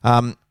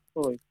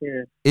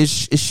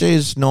 Is she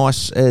as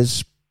nice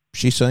as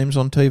she seems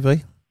on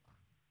TV?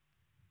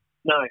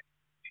 No,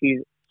 she's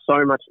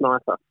so much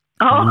nicer.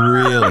 Oh,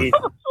 really?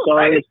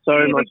 She's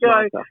so much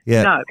nicer.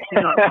 Yeah. No,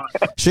 she's not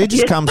nice. She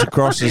just comes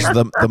across as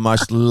the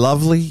most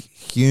lovely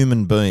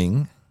human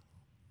being.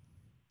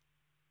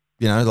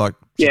 You know, like...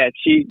 Yeah,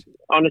 she's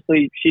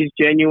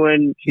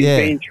genuine. She's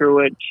been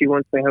through it. She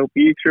wants to help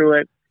you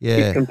through it. Yeah.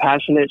 She's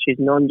compassionate. She's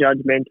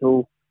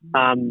non-judgmental.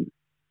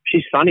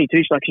 She's funny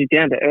too. She's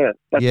down to earth.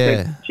 That's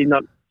it. She's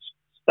not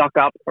stuck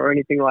up or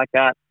anything like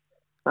that.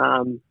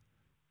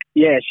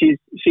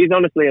 She's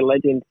honestly a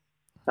legend.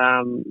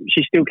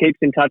 She still keeps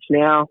in touch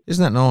now.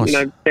 Isn't that nice?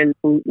 You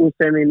know, will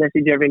send me a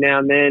message every now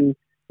and then,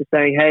 just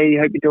saying, "Hey,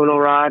 hope you're doing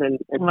all right." And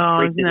isn't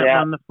that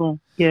wonderful?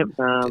 Yep.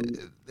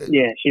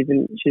 She's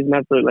an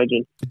absolute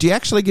legend. Do you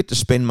actually get to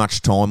spend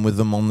much time with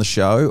them on the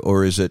show,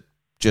 or is it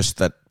just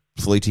that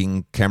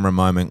fleeting camera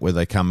moment where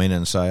they come in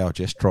and say, "Oh,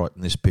 just try it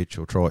in this pitch,"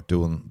 or "Try it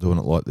doing it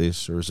like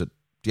this," or is it?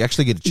 Do you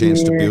actually get a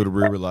chance to build a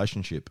real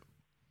relationship?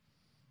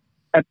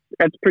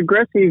 It's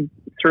progressive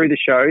through the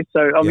show.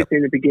 So obviously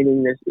in the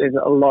beginning there's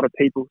a lot of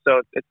people,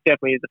 so it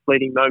definitely is a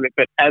fleeting moment.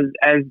 But as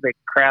the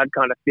crowd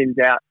kind of thins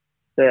out,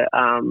 there's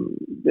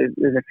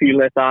a few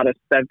less artists.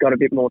 They've got a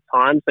bit more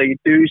time, so you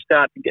do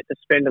start to get to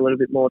spend a little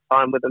bit more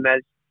time with them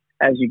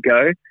as you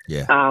go.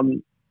 Yeah.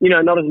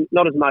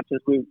 Not as much as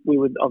we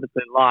would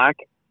obviously like,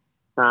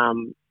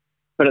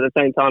 but at the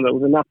same time it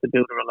was enough to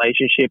build a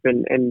relationship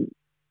and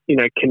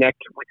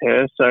connect with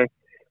her. So.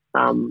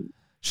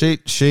 She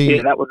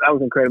that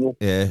was incredible.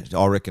 Yeah,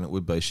 I reckon it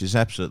would be. She's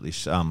absolutely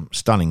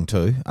stunning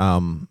too.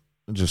 If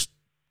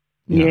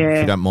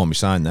you don't mind me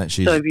saying that,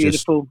 she's so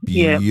beautiful.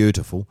 Just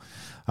beautiful.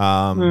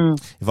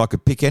 If I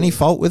could pick any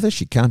fault with her,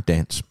 she can't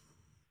dance.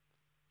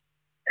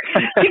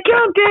 She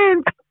can't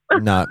dance.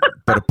 No,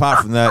 but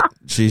apart from that,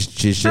 she's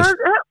just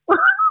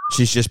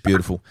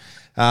beautiful.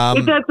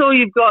 If that's all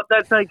you've got,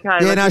 that's okay.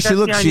 Yeah, no,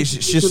 she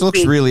just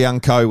looks really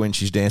unco when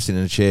she's dancing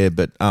in a chair,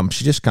 but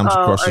she just comes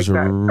across as a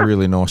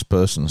really nice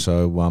person.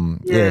 So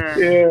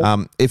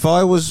if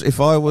I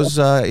was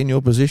in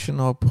your position,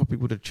 I probably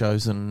would have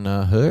chosen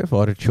her if I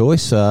had a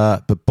choice.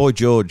 But Boy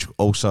George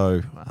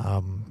also,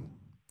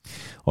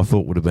 I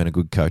thought would have been a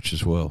good coach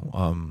as well.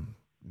 I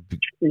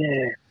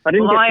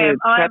didn't. I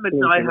am a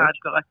diehard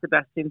Guy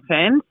Sebastian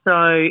fan,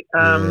 so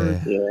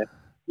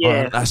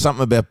Yeah,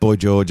 something about Boy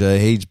George.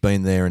 He's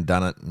been there and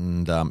done it,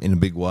 and in a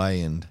big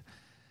way. And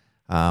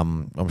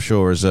I'm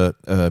sure as a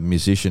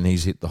musician,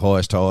 he's hit the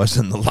highest highs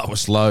and the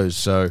lowest lows.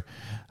 So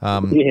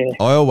I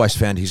always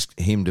found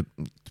him to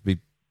be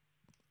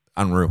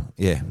unreal.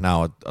 Yeah,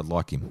 no, I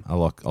like him. I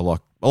like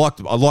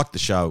the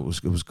show.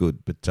 It was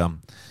good. But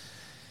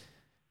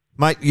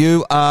mate,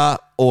 you are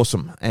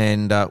awesome,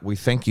 and we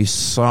thank you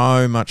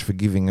so much for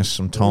giving us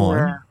some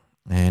time. Yeah.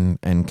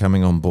 And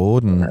coming on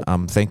board,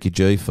 and thank you,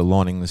 G, for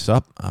lining this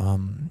up. I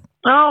know.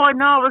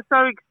 I was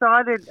so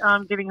excited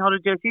getting hold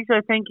of Jesse,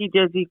 so thank you,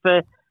 Jesse,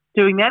 for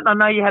doing that. I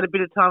know you had a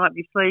bit of time up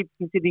your sleeve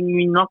considering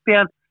you in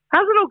lockdown.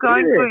 How's it all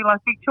going for you?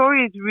 Like,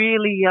 Victoria's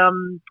really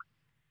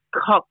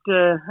copped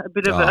a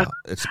bit of a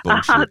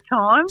hard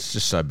time. It's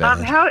just so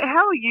bad. How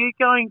are you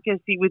going,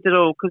 Jesse, with it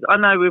all? Because I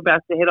know we're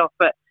about to head off,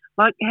 but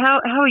Like, how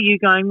are you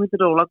going with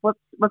it all? Like, what's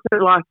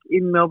it like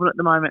in Melbourne at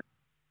the moment?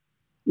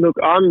 Look,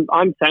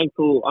 I'm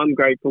thankful. I'm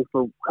grateful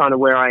for kind of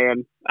where I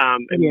am.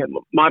 And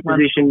my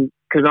position,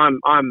 because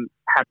I'm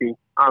happy.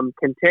 I'm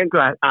content.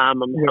 Great.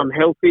 I'm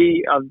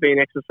healthy. I've been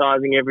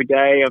exercising every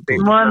day. I've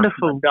been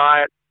wonderful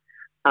diet.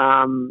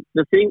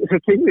 The thing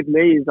with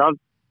me is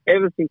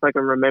ever since I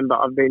can remember,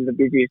 I've been the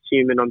busiest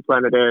human on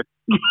planet Earth.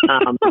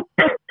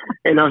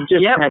 And I've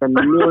just had a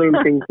million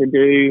things to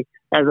do,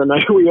 as I know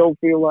we all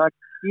feel like.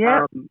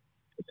 Yeah.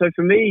 So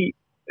for me,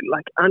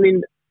 like,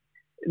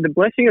 the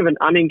blessing of an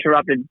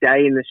uninterrupted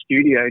day in the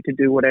studio to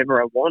do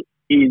whatever I want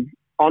is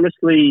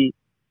honestly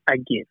a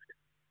gift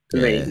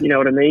to me. You know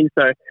what I mean?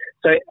 So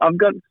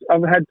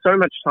I've had so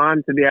much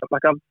time to be out.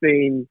 Like, I've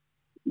been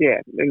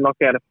in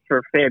lockdown for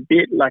a fair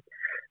bit. Like,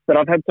 but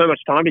I've had so much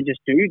time to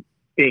just do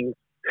things.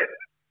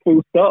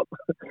 Full stop.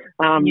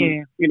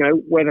 You know,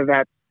 whether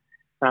that's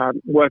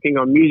working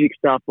on music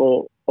stuff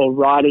or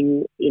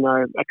writing, you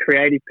know, a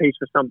creative piece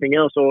for something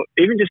else, or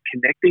even just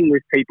connecting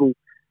with people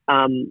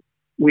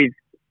with,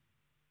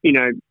 you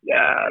know,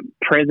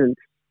 presence.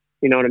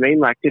 You know what I mean?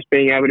 Like, just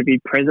being able to be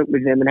present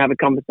with them and have a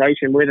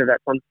conversation, whether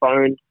that's on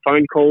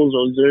phone calls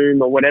or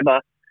Zoom or whatever.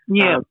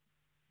 Yeah.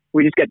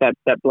 We just get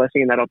that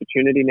blessing and that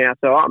opportunity now.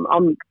 So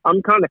I'm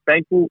kind of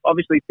thankful.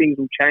 Obviously, things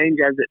will change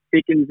as it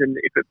thickens and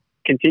if it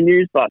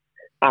continues, but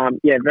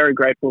very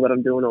grateful that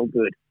I'm doing all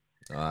good.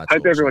 Hope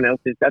awesome. Everyone else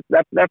is.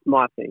 That's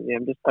my thing. Yeah,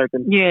 I'm just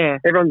hoping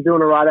everyone's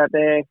doing all right out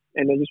there.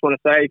 And I just want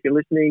to say, if you're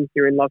listening,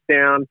 you're in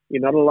lockdown,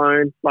 you're not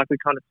alone, like we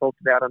kind of talked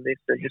about on this.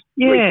 So just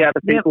reach out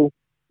to people.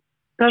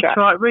 That's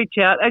right, reach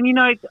out. And, you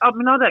know, I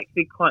mean, I'd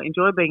actually quite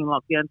enjoy being in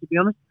lockdown, to be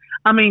honest.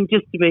 I mean,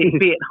 just to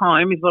be at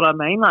home is what I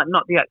mean, like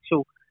not the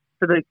actual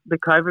for the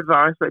COVID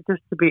virus, but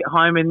just to be at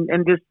home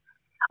and just,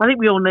 I think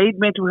we all need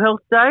mental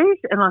health days,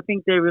 and I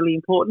think they're really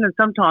important. And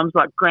sometimes,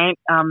 like Grant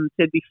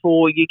said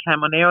before you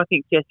came on air, I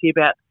think, Jesse,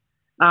 about,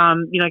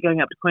 you know,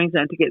 going up to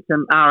Queensland to get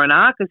some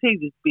R&R, because he's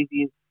as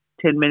busy as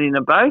 10 men in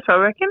a boat, I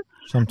reckon.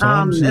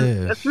 Sometimes,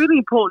 It's really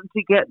important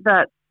to get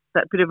that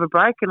bit of a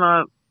break,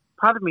 and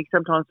part of me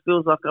sometimes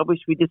feels like I wish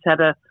we just had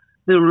a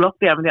little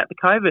lockdown without the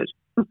COVID.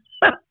 Would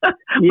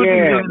be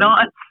really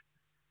nice.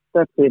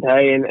 That's it,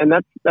 hey, and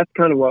that's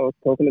kind of what I was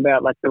talking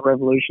about, like the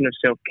revolution of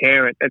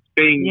self-care. It's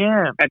being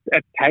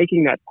at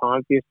taking that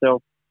time for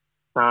yourself,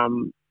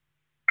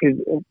 because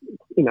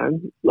you know,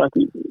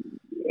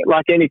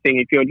 like anything,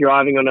 if you're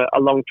driving on a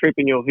long trip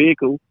in your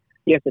vehicle,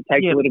 yes, it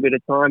takes a little bit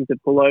of time to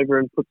pull over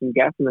and put some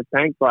gas in the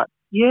tank, but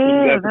you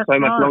can go for so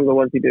much longer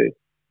once you do.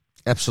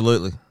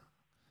 Absolutely.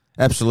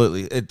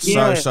 It's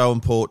so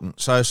important.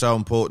 So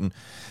important.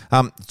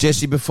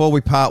 Jesse, before we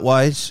part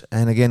ways,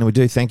 and again, we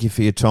do thank you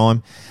for your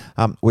time,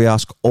 we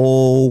ask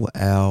all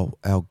our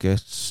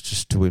guests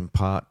just to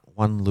impart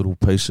one little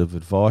piece of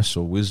advice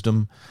or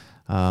wisdom.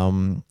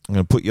 I'm going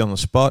to put you on the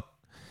spot.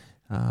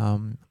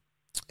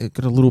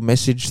 Got a little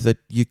message that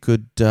you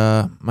could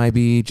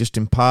maybe just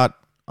impart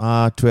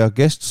to our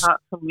guests? Some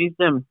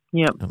wisdom,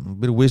 A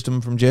bit of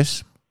wisdom from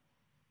Jess.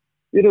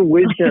 Bit of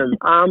wisdom.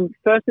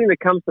 First thing that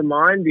comes to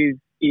mind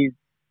is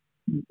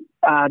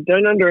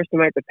don't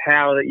underestimate the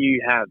power that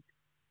you have,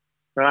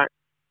 right?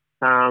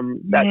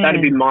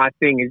 That'd be my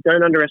thing, is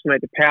don't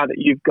underestimate the power that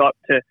you've got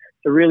to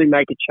really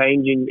make a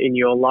change in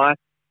your life,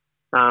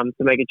 to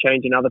make a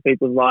change in other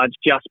people's lives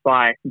just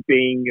by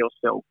being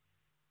yourself.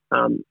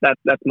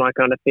 That's my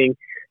kind of thing.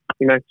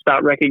 You know,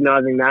 start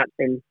recognizing that,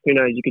 and who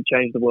knows, you could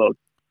change the world.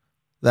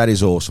 That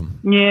is awesome.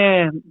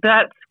 Yeah,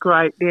 that's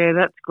great. Yeah,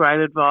 that's great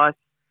advice.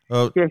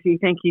 Jesse,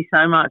 thank you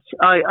so much.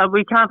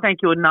 We can't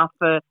thank you enough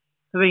for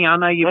being. I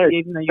know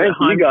even though you're at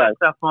home, got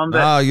stuff on.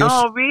 But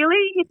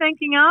really? You're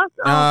thanking us?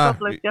 God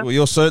bless you. Well,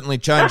 you're certainly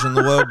changing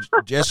the world,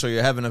 Jess. Or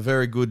you're having a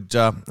very good,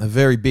 a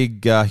very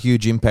big,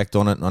 huge impact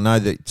on it. And I know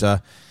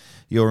that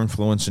your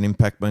influence and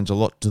impact means a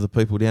lot to the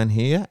people down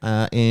here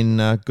in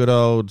good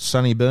old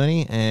sunny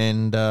Burnie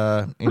and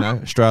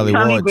Australia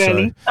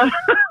wide.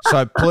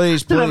 So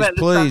please, you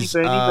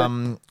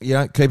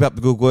know, keep up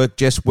the good work,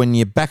 Jess. When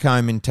you're back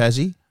home in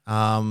Tassie,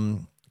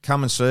 come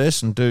and see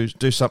us and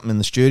do something in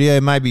the studio.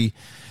 Maybe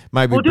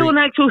we'll do an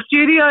actual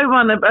studio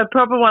one, a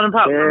proper one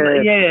apart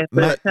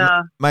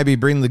from maybe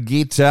bring the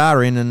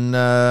guitar in and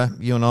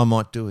you and I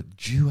might do a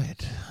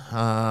duet.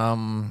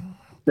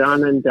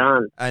 Done and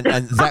done. And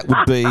that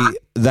would be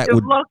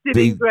locked it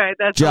in, great.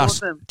 That's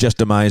awesome.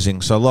 Just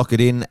amazing. So lock it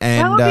in,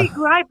 and that would be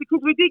great, because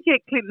we did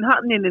get Clinton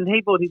Hutton in, and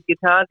he bought his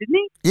guitar, didn't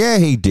he? Yeah,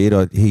 he did.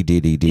 He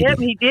did. Yep,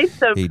 he did.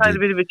 So we played a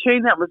bit of a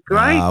tune. That was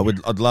great.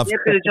 I'd love a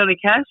bit of Johnny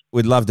Cash.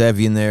 We'd love to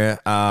have you in there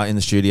in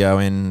the studio,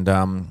 and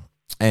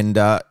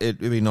it'd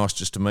be nice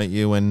just to meet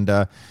you.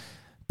 And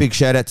big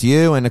shout out to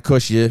you, and of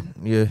course your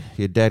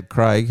dad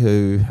Craig,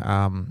 who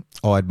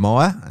I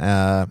admire.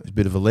 He's a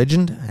bit of a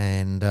legend,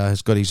 and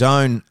has got his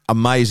own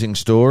amazing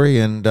story.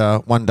 And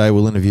one day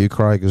we'll interview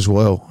Craig as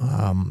well.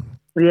 I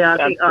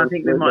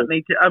think we might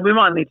need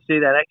to do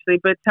that actually.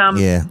 But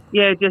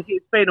Jesse,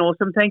 it's been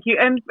awesome. Thank you.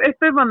 And if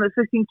everyone that's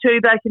listening too,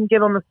 they can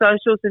get on the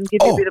socials and give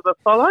you a bit of a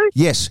follow.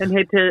 Yes. And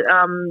head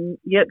to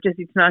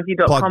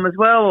jessetanaki.com as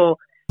well, or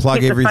Plug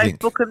Get the everything.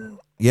 Facebook and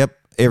Yep,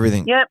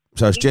 everything. yep.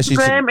 So it's Jesse's.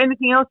 Instagram.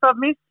 Anything else I've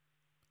missed?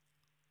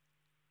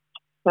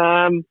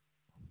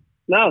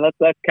 No,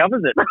 that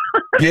covers it.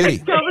 Beauty.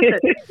 Covers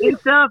it.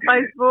 Insta,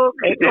 Facebook,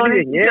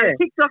 Everything, you got yeah. a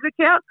TikTok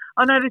account.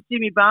 I noticed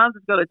Jimmy Barnes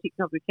has got a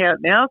TikTok account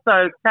now,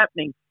 so it's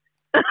happening.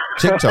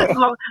 TikTok.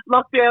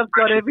 Lockdown's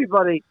got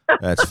everybody.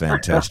 That's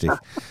fantastic.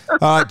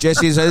 All right,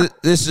 Jesse. So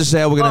this is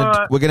how All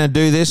right. we're gonna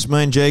do this.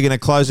 Me and G are gonna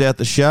close out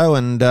the show,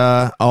 and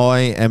I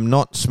am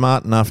not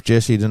smart enough,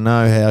 Jesse, to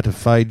know how to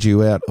fade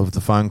you out of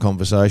the phone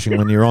conversation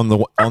when you're on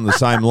the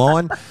same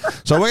line.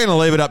 So we're gonna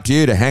leave it up to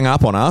you to hang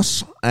up on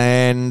us,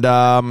 and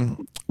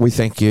we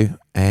thank you,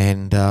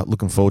 and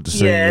looking forward to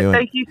seeing you.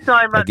 Thank you so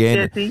much,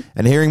 again, Jesse.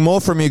 and hearing more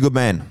from you, good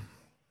man.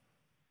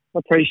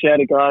 Appreciate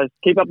it, guys.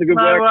 Keep up the good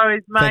No work.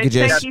 worries, mate. Thank you,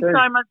 Jess. Thank you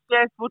so much,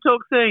 Jess. We'll talk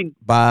soon.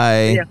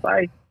 Bye. Yeah,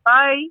 bye.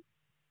 Bye.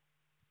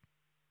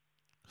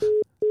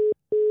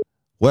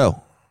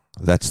 Well,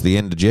 that's the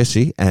end of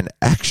Jesse. And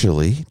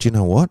actually, do you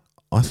know what?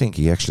 I think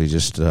he actually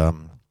just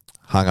hung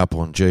up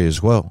on G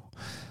as well.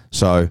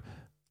 So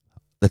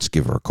let's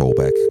give her a call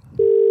back.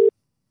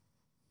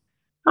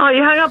 Oh,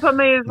 you hung up on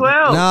me as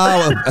well.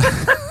 No,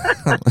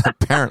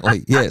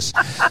 apparently, yes.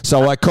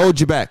 So I called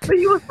you back. But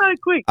you were so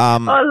quick. I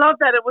love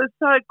that. It was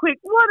so quick.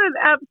 What an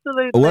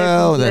absolute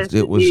Well, legend, that Jess.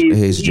 it was.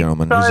 He's a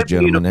gentleman. so He's a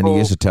gentleman, and he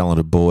beautiful. is a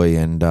talented boy.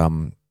 And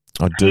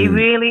I do. He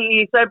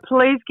really is. So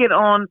please get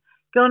on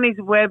his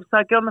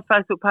website, get on the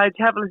Facebook page,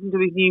 have a listen to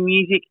his new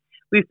music.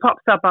 We've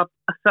popped up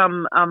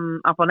some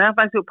up on our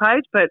Facebook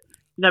page, but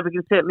we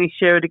can certainly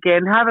share it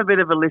again. Have a bit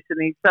of a listen.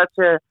 He's such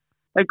a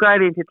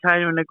great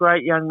entertainer and a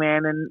great young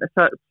man, and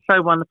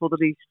so wonderful that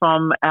he's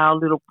from our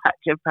little patch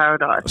of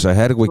paradise. So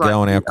how did we Right.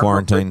 go on our I'm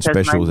quarantine not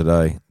good, special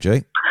Tasmania. today, G?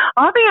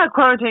 I think our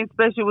quarantine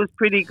special was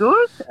pretty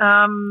good.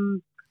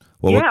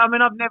 Well, I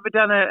mean, I've never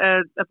done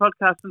a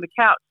podcast from the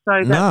couch, so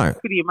that's No.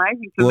 pretty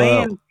amazing for me,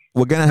 Well, and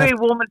we're gonna very have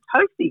warm and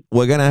toasty.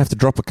 to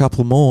drop a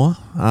couple more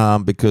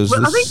because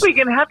Well, I this, think we're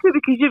going to have to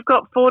because you've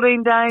got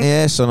 14 days,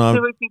 yes, and 2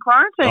 I'm weeks in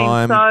quarantine,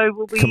 I'm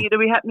so it'll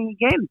be happening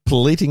again.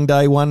 completing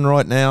day one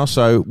right now.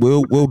 So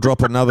we'll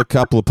drop another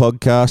couple of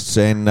podcasts,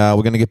 and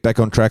we're going to get back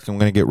on track, and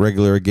we're going to get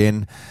regular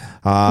again.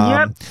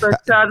 But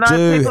no,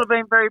 do- people have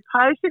been very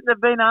patient. They've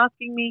been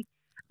asking me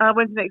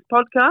when's the next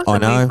podcast. I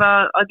and know.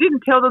 I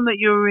didn't tell them that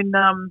you were in.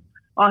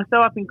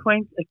 Up in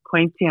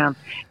Queenstown,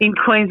 in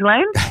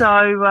Queensland.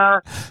 So,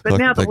 but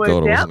now the Thank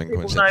God word's I out, wasn't in people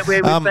Queensland. know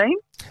where we've been.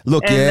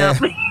 Look, And,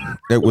 yeah,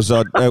 it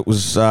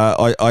was.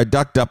 I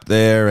ducked up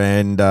there,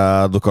 and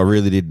look, I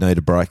really did need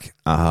a break.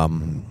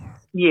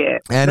 Yeah,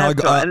 And I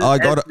that's right. And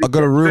got a that's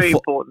very real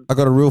important. I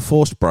got a real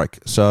forced break.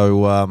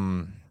 So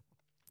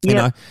you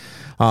Yep.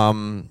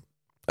 know,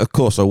 of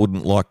course, I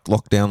wouldn't like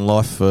lockdown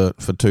life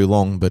for too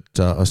long, but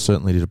I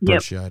certainly did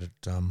appreciate it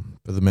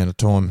for the amount of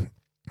time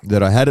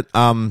that I had it.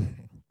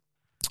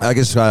 I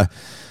guess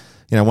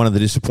one of the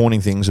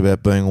disappointing things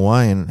about being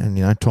away,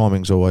 and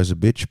timing's always a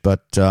bitch,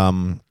 but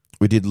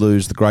we did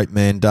lose the great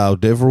man Dale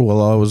Deverell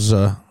while I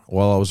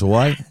was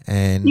away,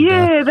 and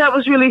That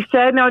was really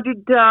sad. Now, I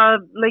did,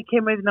 Lee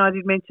Kenworth and I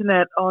did mention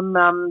that on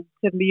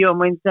 7BU on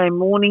Wednesday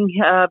morning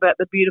about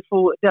the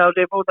beautiful Dale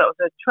Deverell. That was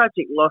a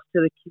tragic loss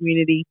to the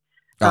community.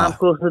 Of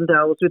course, and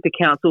Dale was with the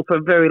council for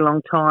a very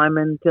long time,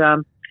 and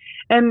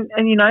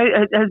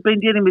has been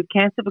dealing with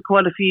cancer for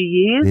quite a few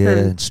years.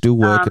 and still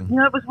working.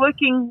 It was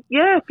working,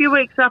 a few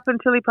weeks up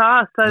until he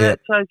passed. So that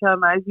shows how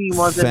amazing he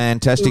was.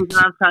 Fantastic. He was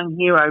an unsung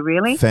hero,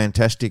 really.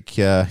 Fantastic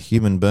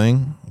human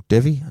being,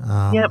 Devi.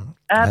 Yep,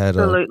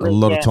 absolutely. Had a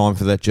lot of time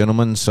for that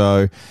gentleman.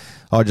 So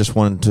I just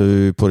wanted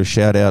to put a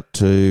shout out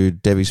to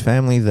Devi's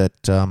family that,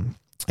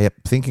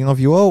 thinking of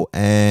you all,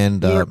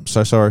 and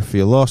so sorry for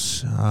your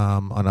loss.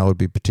 I know it would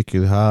be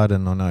particularly hard,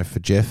 and I know for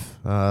Jeff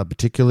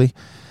particularly,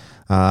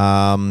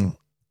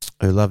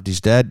 who loved his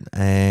dad,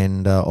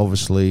 and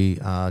obviously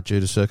due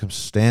to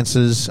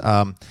circumstances,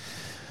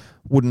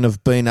 wouldn't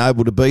have been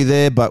able to be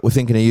there, but we're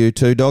thinking of you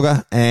too,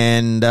 Dogger,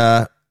 and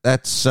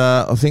that's,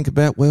 I think,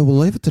 about where we'll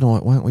leave it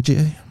tonight, won't we,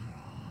 G?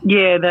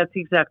 Yeah, that's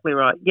exactly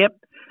right. Yep.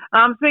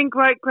 It's been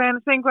great, Grant.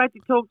 It's been great to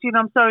talk to you, and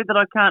I'm sorry that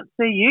I can't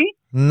see you.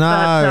 No,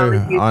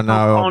 I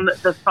know. On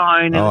the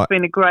phone, and it's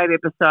been a great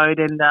episode,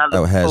 and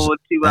look forward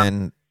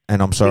to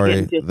and I'm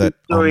sorry getting that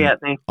story out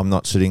there. I'm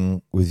not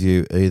sitting with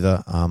you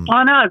either. I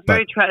know it's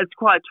it's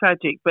quite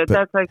tragic, but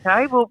that's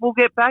okay. We'll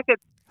get back.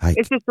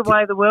 It's just the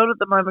way of the world at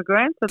the moment,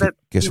 Grant. So that's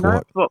guess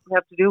what we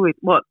have to deal with.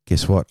 What?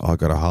 Guess what? I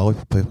got a whole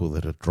heap of people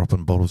that are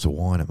dropping bottles of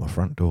wine at my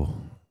front door.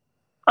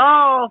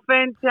 Oh,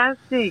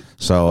 fantastic!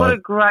 So what a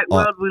great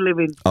world we live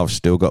in. I've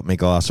still got my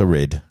glass of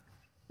red.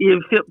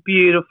 You feel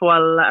beautiful.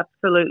 I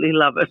absolutely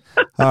love it.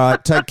 All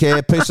right, take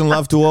care. Peace and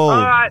love to all. All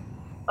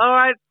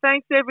right.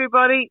 Thanks,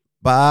 everybody.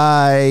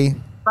 Bye.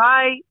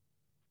 Bye.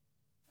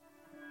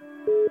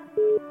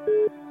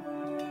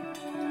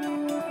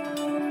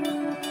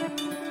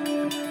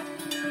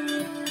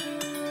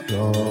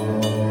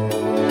 Oh.